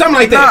 Something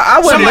like that. Nah, I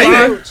wouldn't Something like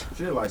lie. that.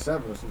 She did like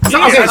 7 or So,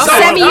 something. okay, so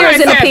 7 years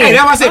in a Hey, pen.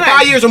 that's why I said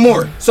 5 years or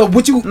more. So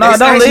would you? No,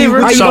 don't leave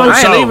her. Would you So, leave I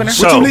ain't leaving her.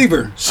 so, Would you leave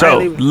her? So,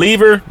 leave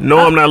her? No,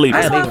 I'm not leaving.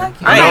 I ain't leaving.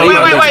 No, Wait. I'm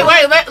not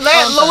leaving.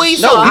 Let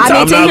Louise No, talk. I I'm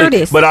need to not hear leaving.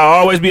 this. But I'll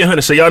always be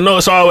 100. So y'all know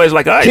it's always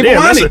like, all right, Keep it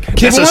damn, that's 100.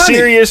 Keep a it 100.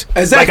 serious.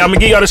 Exactly. Like I'm gonna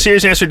give y'all the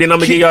serious answer. Then I'm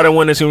gonna give y'all the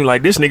one that's gonna be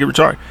like, this nigga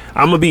retarded.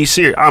 I'm gonna be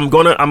serious. I'm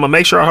gonna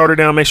make sure I hold her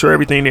down. Make sure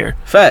everything there.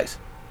 Facts.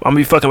 I'm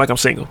gonna be fucking like I'm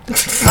single.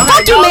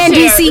 Fuck you, man,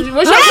 DC.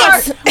 What's your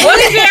question? What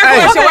is your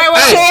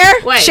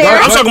question? Wait. Cher.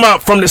 I'm talking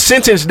about from the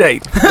sentence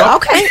date.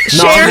 Okay.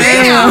 No, Cher.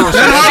 I'm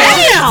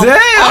Damn.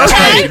 That's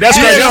crazy. That's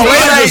crazy. Yeah, I'm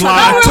wait, just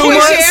lying. 2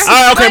 months. All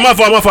right, okay, my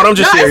fault. I'm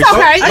just serious. Go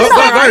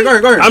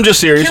ahead. I'm just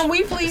serious. Can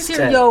we please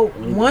hear your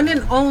one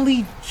and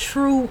only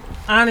true,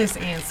 honest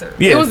answer?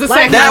 Yeah. It was the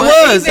second That one.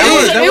 was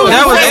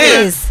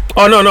it.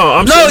 Oh no.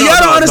 I'm No, serious. y'all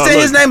don't understand.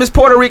 look. His name is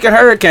Puerto Rican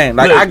Hurricane.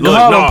 Like I Look,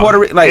 call no. him Puerto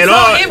Rican. Like In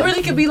all- It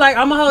really could be like,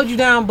 I'm gonna hold you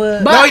down,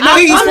 but No,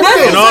 he's I'm for never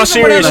real. In all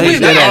sleeping with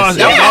seriousness, other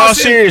in women. all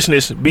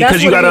seriousness, because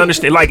That's you what gotta it is.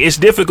 understand. Like it's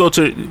difficult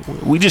to.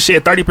 We just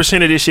said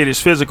 30% of this shit is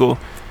physical.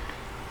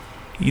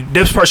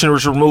 This person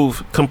was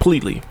removed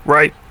completely,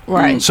 right?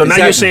 Right. So now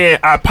you're Exactly. saying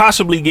I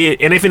possibly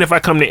get, and even if I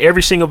come to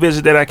every single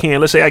visit that I can,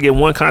 let's say I get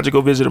one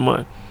conjugal visit a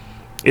month.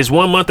 It's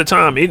 1 month at a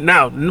time.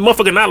 Now, the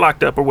motherfucker not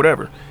locked up or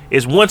whatever.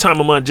 It's one time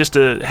a month just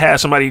to have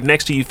somebody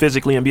next to you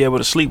physically and be able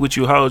to sleep with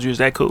you, hold you. Is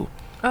that cool?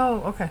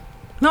 Oh, okay.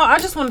 No, I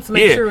just wanted to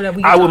make sure that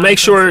we. I would make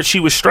sure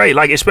she was straight,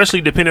 like especially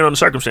depending on the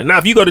circumstance. Now,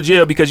 if you go to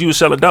jail because you was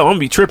selling dope, I'm gonna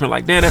be tripping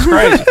like, damn, that's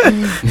crazy. You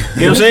know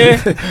what I'm saying?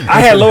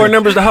 I had lower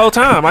numbers the whole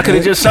time. I could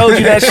have just sold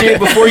you that shit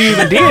before you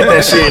even did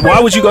that shit. Why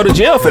would you go to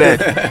jail for that?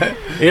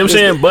 You know what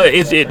I'm saying? But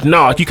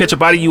no, if you catch a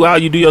body, you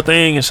out, you do your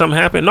thing, and something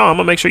happen. No, I'm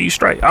gonna make sure you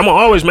straight. I'm gonna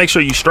always make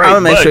sure you straight.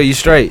 I'm gonna make sure you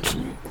straight.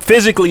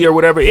 Physically or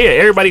whatever. Yeah,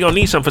 everybody gonna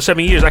need something for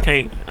 7 years. I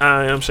can't. You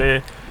know what I'm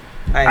saying?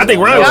 I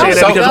think Ryan was saying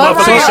that because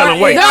motherfuckers was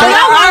selling weight. No,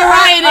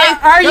 Ryan.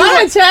 Are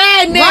you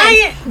Chad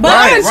next?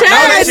 Ryan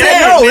said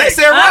no. They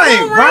said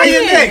Ryan.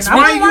 Ryan next.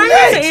 Ryan, you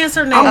next. To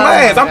answer now. I'm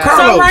last. I'm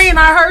Carlos. So Ryan,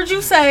 I heard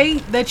you say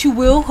that you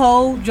will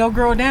hold your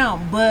girl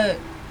down, but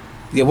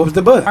yeah, what was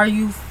the but? Are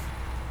you?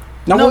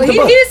 No, he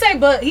didn't say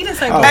but. He didn't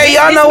say but. Hey,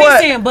 y'all know what?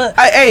 Saying, but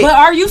hey, but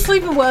are you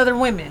sleeping with other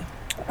women?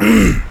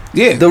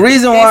 Yeah. The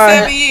reason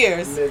why. 7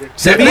 years.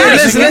 7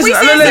 years.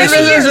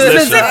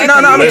 Listen. No,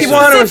 I'm gonna keep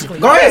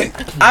 100. Go ahead.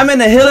 I'm in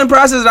the healing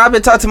process, and I've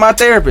been talking to my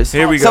therapist.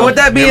 Here we go. So with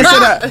that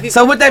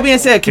being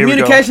said,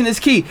 communication is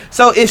key.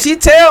 So if she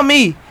tell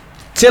me,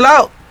 chill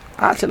out,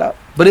 I'll chill out.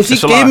 But if she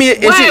give me,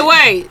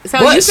 wait.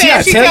 So you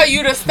said she tell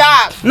you to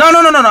stop? No.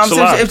 I'm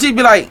saying if she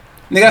be like.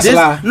 Nigga, that's a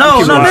lie. No,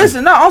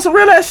 listen. No, on some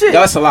real ass shit.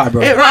 That's a lie,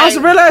 bro. On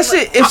some real ass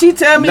shit. If she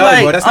tell me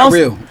like, bro, that's not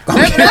real. Tell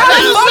me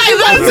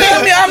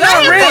I'm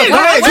not real.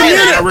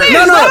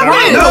 No.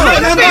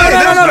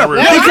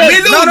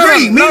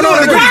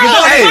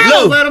 Hey,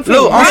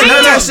 Lou, on some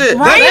real ass shit.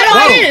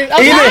 Hey,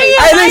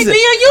 listen.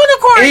 Be a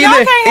unicorn.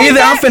 Either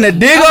I'm finna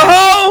dig a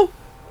hole,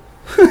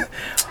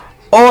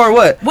 or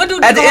what? What do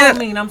dig a hole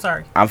mean? I'm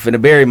sorry. I'm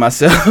finna bury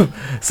myself.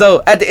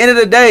 So at the end of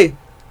the day,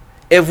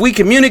 if we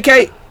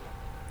communicate.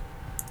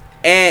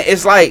 And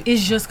it's like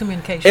it's just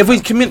communication. If we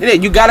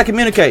communicate, you gotta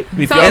communicate.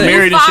 If y'all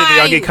married and shit,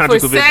 y'all get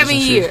conjugal visits for 7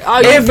 years.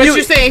 But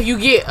you're saying if you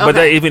get, but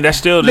that's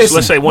still just,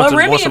 let's say once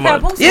a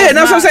month. Yeah,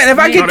 that's what I'm saying. If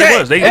I get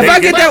that, if I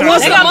get that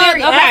once a month,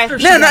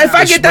 if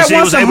I get that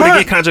once a month, able to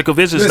get conjugal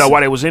visits though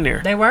while they was in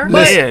there. They were.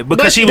 Yeah,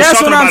 because she was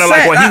talking about it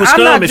like when he was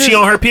coming. If she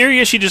on her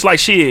period, she just like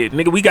shit,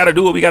 nigga. We gotta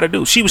do what we gotta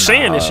do. She was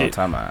saying this shit.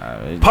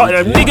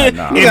 Nigga,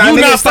 if you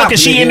not fucking,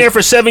 she in there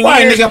for 7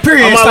 years.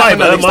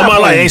 My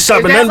life ain't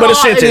stopping nothing but a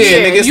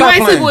sentence. You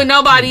ain't sleeping with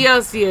nobody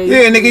else.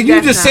 Yeah, nigga,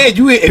 you just said if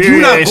you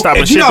not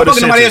fucking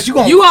nobody else, you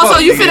gonna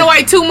you finna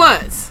wait 2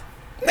 months.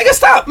 Nigga,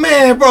 stop,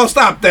 man, bro,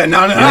 stop that. No,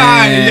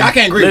 I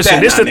can't agree with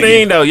that. Listen, this the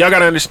thing though. Y'all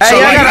gotta understand.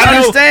 Hey, y'all gotta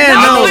understand.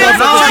 No.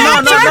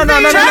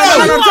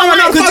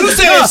 Cause you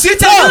said shit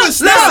to us.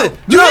 Listen,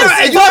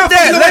 fuck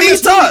that. Let me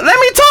talk,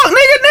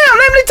 nigga. Now,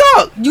 let me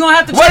talk. You gonna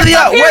have to check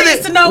your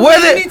periods to know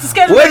whether you need to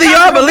schedule. Whether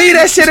y'all believe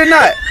that shit or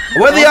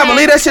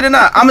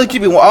not, I'm gonna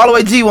keep it all the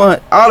way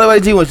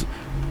G1,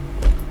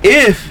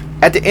 If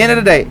at the end of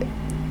the day,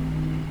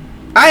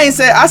 I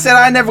said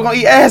I ain't never gonna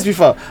eat ass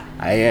before.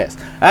 I ain't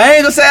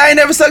gonna say I ain't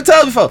never sucked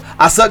toes before.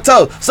 I sucked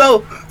toes.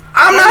 So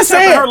I'm not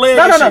saying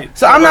no.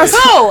 So I'm not.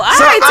 So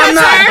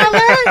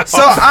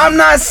I'm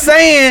not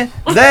saying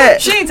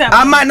that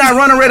I might not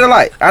run a red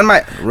light. I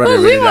might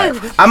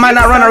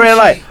not run a red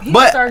light.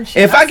 But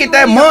if I get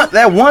that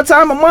one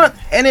time a month,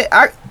 and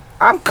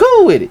I'm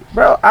cool with it,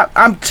 bro.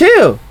 I'm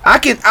chill. I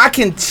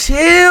can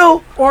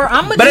chill.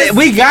 But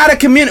we gotta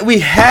communicate. We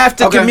have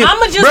to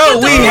communicate, bro.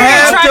 We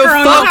have to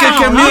fucking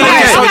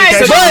communicate.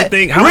 But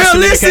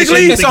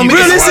realistically,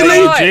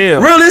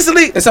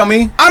 it's on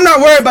me. I'm not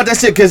worried about that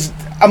shit because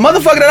a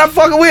motherfucker that I'm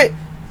fucking with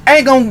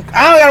I don't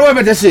gotta worry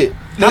about that shit.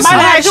 Come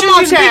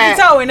on, Chad.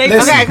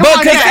 But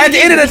because at the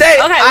end of the day,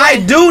 I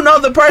do know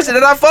the person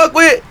that I fuck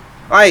with,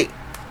 like.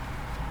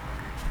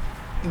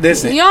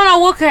 Listen, you don't know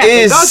what can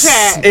happen. Go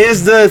Chad.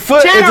 Is the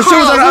foot? If the shoe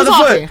was on the other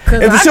foot?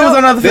 If the shoe was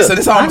on the other foot? Listen,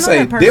 this is all I'm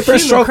saying.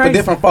 Different stroke for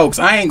different folks.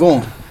 I ain't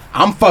going.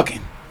 I'm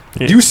fucking.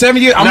 You 7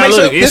 years. I'll make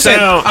sure. Listen,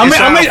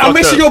 I'll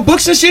make sure your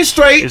books and shit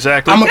straight.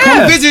 Exactly. I'm gonna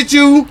come visit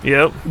you.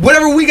 Yep.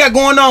 Whatever we got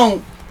going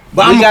on.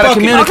 But we gotta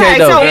communicate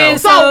though.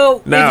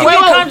 So if you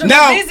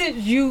conjugal visit,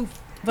 you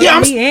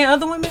me and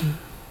other women.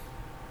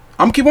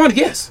 I'm gonna keep on.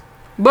 Yes.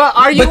 But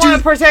are you want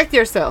to protect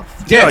yourself?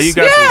 Yes. You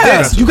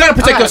gotta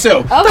protect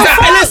yourself. Okay.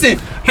 Listen.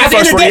 You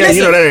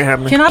know that ain't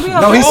happening. Can I be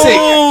No, he's sick.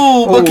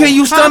 But can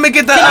you stomach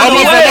it? Not him.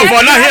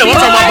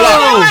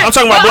 I'm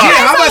talking about Block.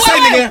 Yeah, I'm about to say,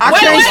 nigga. I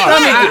can't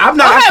stomach it. I'm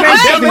not. I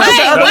can't definitely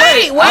the other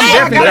way.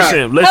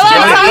 Listen.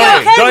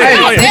 Go ahead.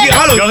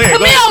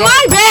 Camille,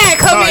 my bad,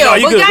 Camille.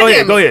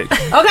 Go ahead.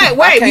 Okay,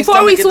 wait.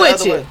 Before we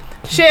switch it.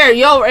 Share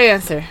your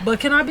answer. But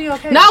can I be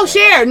okay? No,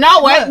 share.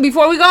 No, wait.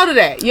 Before we go to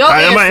that, your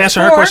answer. I might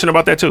answer her question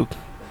about that too.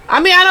 I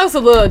mean, I know it's a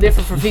little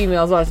different for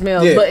females versus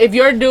males, but if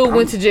your dude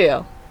went to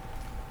jail,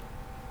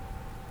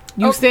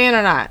 you staying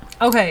or not?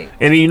 Okay.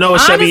 And you know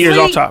it's 7 years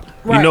off top.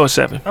 Right. You know it's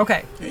 7.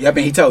 Okay. I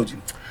mean, he told you.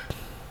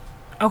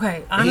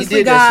 Okay.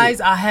 Honestly,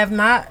 guys, I have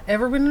not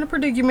ever been in a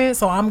predicament,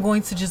 so I'm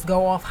going to just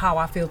go off how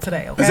I feel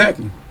today. Okay.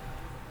 Exactly.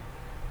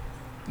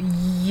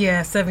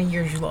 Yeah, 7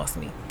 years you lost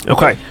me.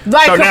 Okay.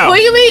 Like so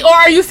completely, or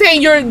are you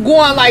saying you're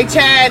going like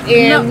Chad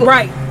and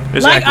right?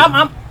 Exactly. Like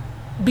I'm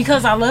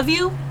because I love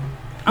you.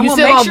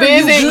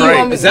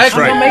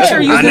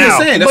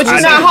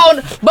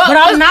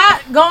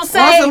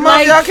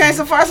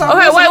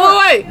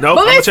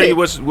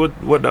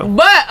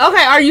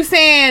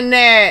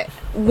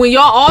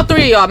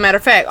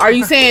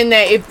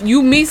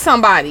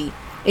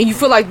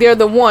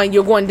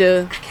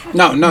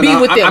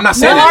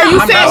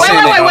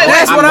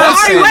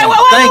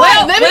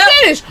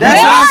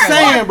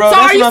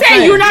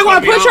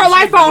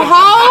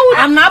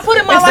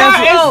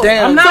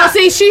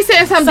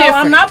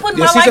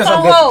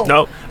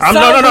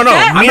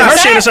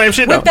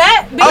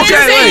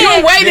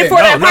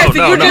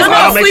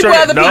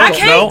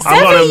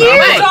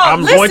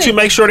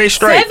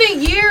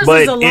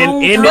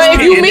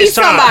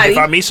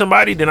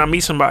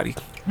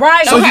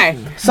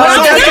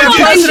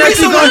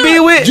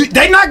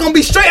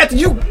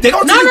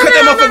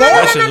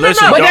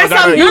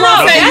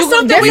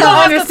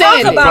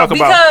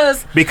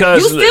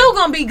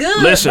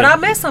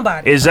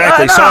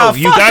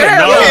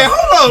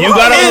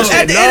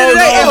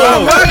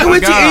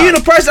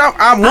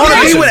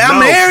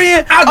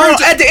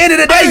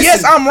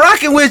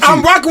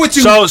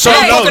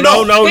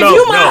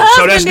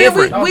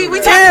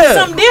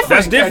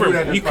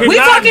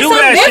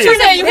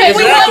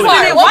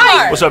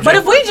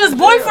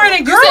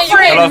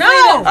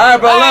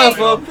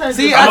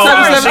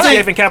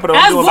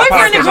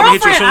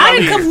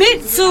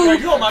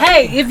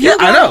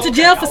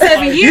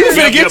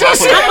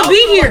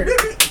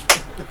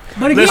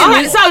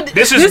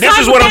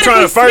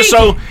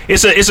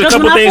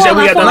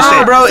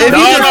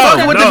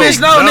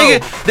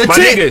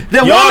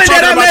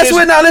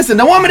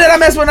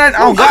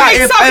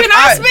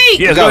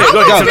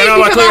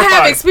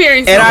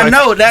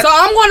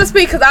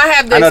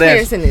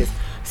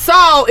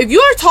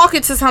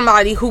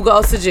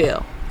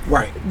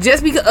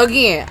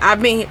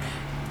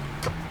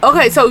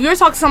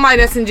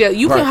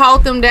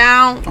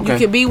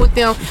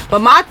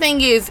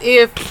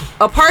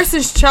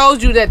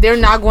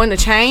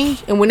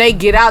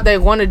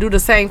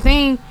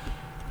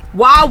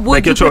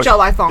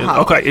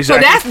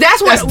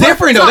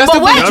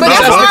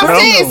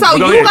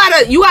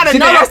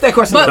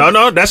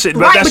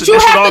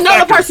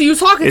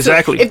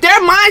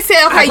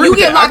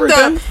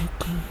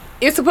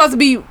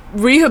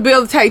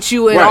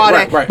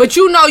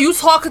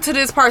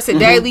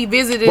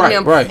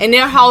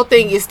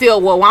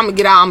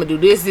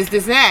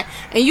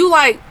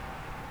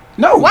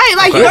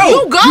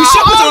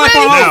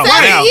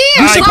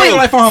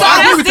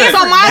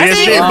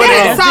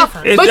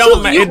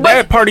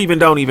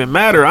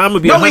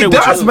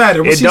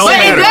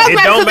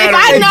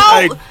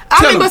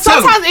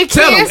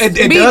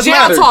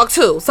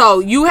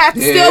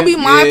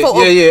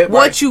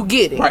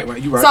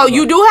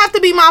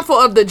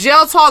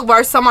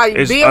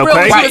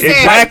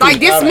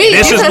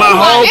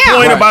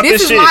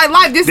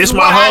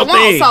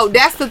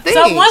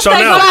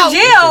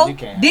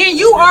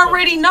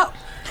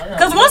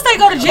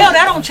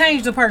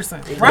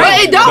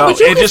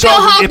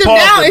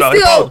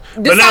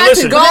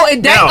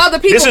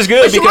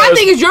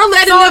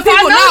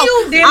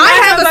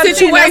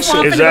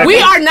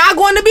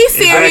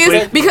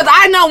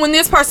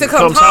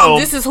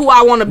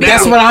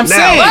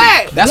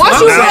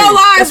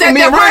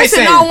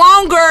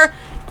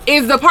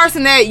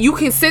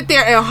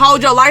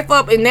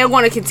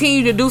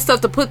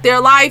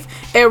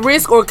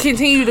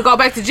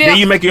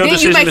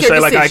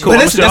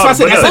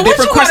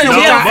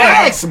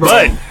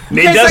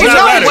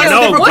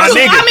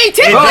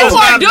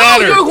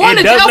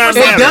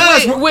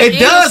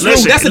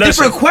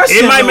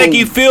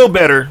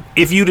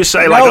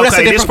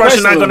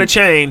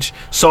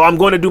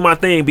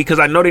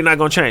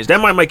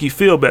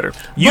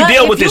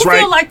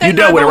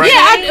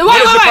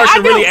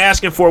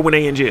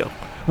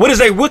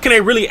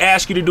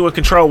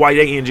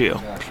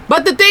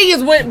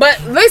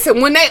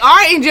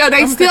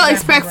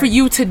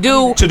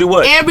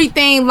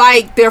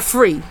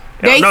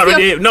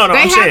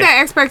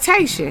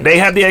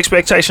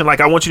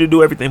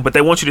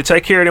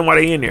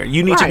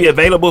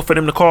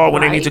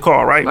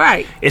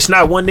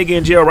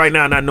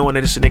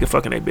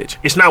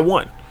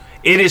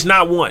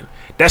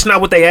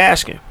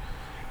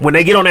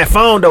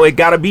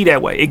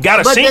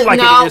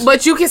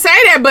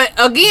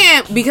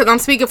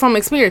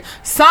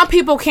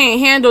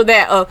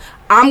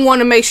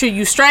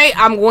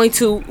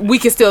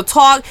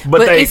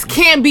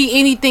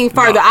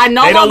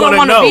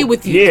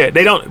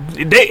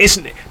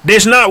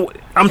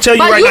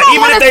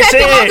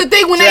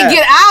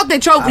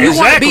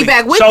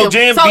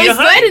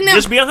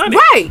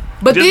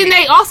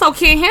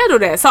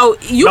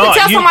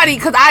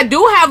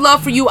 do have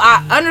love for you.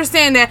 I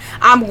understand that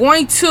I'm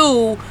going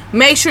to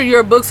make sure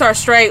your books are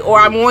straight, or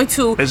I'm going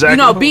to,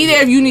 be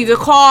there if you need to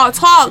call,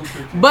 talk.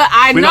 But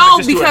I know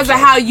because of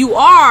how you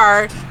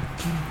are,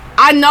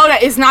 I know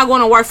that it's not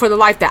going to work for the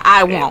life that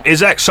I want.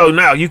 Exactly. So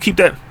now you keep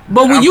that.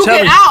 But when you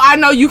get out, I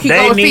know you can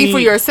go and see for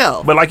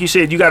yourself. But like you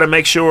said, you got to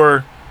make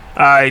sure.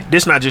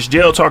 this not just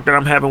jail talk that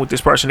I'm having with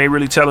this person. They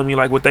really telling me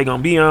like what they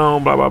gonna be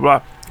on, blah blah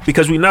blah.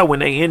 Because we know when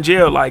they in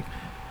jail, like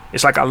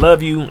it's like I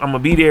love you, I'm gonna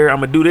be there, I'm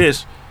gonna do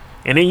this,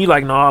 and then you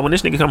like, no, when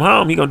this nigga come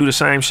home, he gonna do the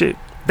same shit.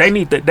 They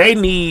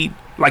need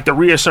like the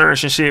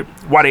reassurance and shit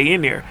while they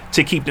in there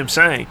to keep them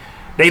sane.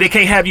 They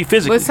can't have you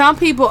physically. But some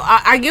people,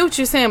 I get what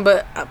you're saying,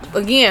 but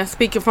again,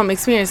 speaking from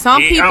experience,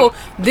 some people,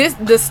 this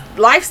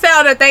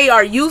lifestyle that they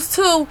are used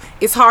to,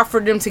 it's hard for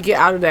them to get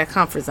out of that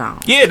comfort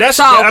zone. Yeah, that's.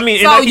 So, I mean,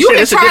 so like you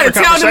said, can try to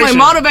tell them and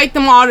motivate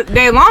them all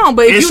day long,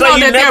 but if you know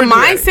that their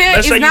mindset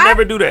let's is say not. You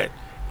never do that.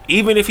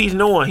 Even if he's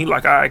knowing, he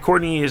like, all right,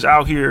 Courtney is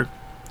out here.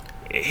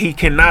 He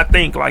cannot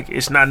think like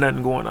it's not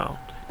nothing going on.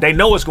 They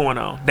know what's going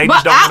on. They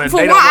just don't want to. For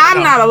one,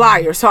 I'm not a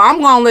liar, so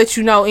I'm gonna let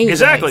you know anyways.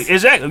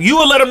 Exactly. You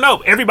will let them know.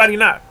 Everybody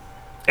not.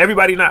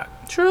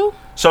 True.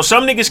 So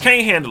some niggas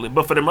can't handle it,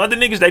 but for them other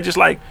niggas, they just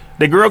like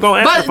the girl gonna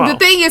answer the phone. But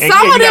the thing is,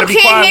 some of them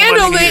can't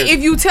handle it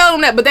if you tell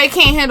them that, but they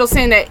can't handle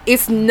saying that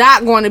it's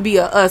not going to be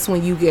a us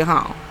when you get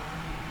home.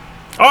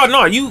 Oh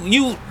no,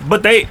 you.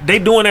 But they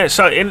doing that.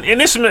 So and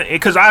this is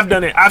because I've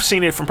done it. I've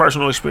seen it from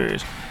personal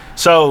experience.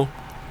 So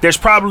there's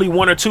probably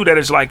one or two that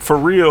is like for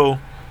real,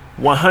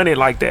 100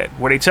 like that,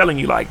 where they telling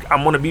you like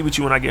I'm gonna be with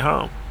you when I get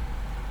home.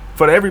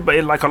 For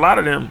everybody, like a lot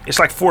of them, it's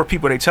like 4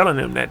 people they telling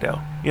them that though. You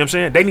know what I'm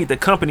saying? They need the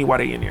company while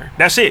they in there.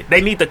 That's it.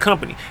 They need the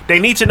company. They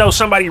need to know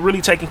somebody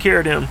really taking care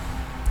of them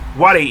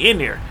while they in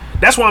there.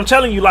 That's why I'm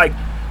telling you, like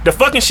the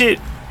fucking shit.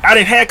 I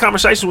done had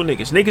conversations with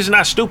niggas. Niggas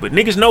not stupid.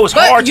 Niggas know it's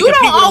hard to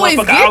compete with a motherfucker out here.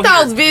 But you don't always get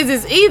those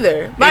visits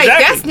either. Like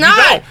that's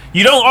not.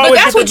 You don't always.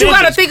 But that's what you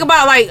got to think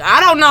about. Like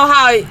I don't know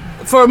how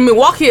for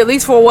Milwaukee, at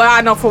least for what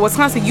I know for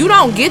Wisconsin, you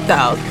don't get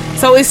those.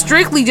 So it's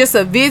strictly just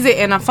a visit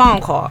and a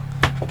phone call.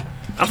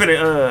 I'm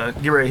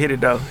finna get ready to hit it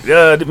though.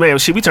 Man,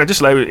 shit, we turned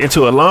this like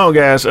into a long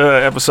ass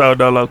episode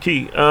though, low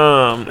key. Shit,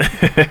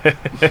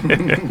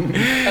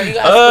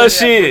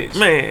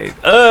 man.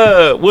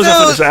 What's I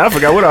finna say? I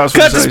forgot what I was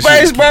finna say. Cut the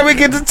space, bro. We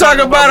get to talk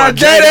about our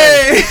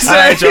J-Days. All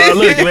right, y'all.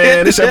 Look,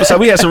 man, this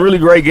episode we had some really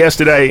great guests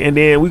today, and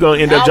then we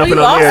gonna end up jumping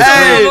on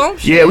air.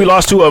 Yeah, we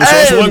lost 2 of them. So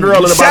it's one girl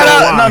in the bottle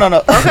of wine.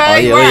 No.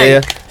 Okay,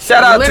 right.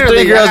 Shout out to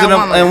 3 girls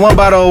and 1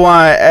 bottle of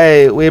wine.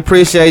 Hey, we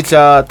appreciate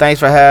y'all. Thanks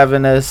for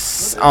having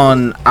us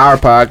on our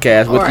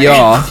podcast with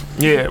y'all.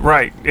 Yeah,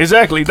 right.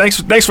 Exactly.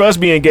 Thanks for us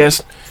being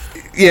guests.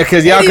 Yeah,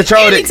 because y'all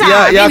controlled it.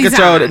 Y'all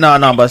controlled it.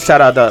 No, but shout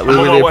out though. We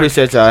really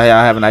appreciate y'all.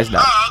 Y'all have a nice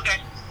night.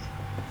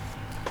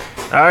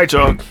 All right,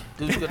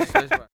 y'all.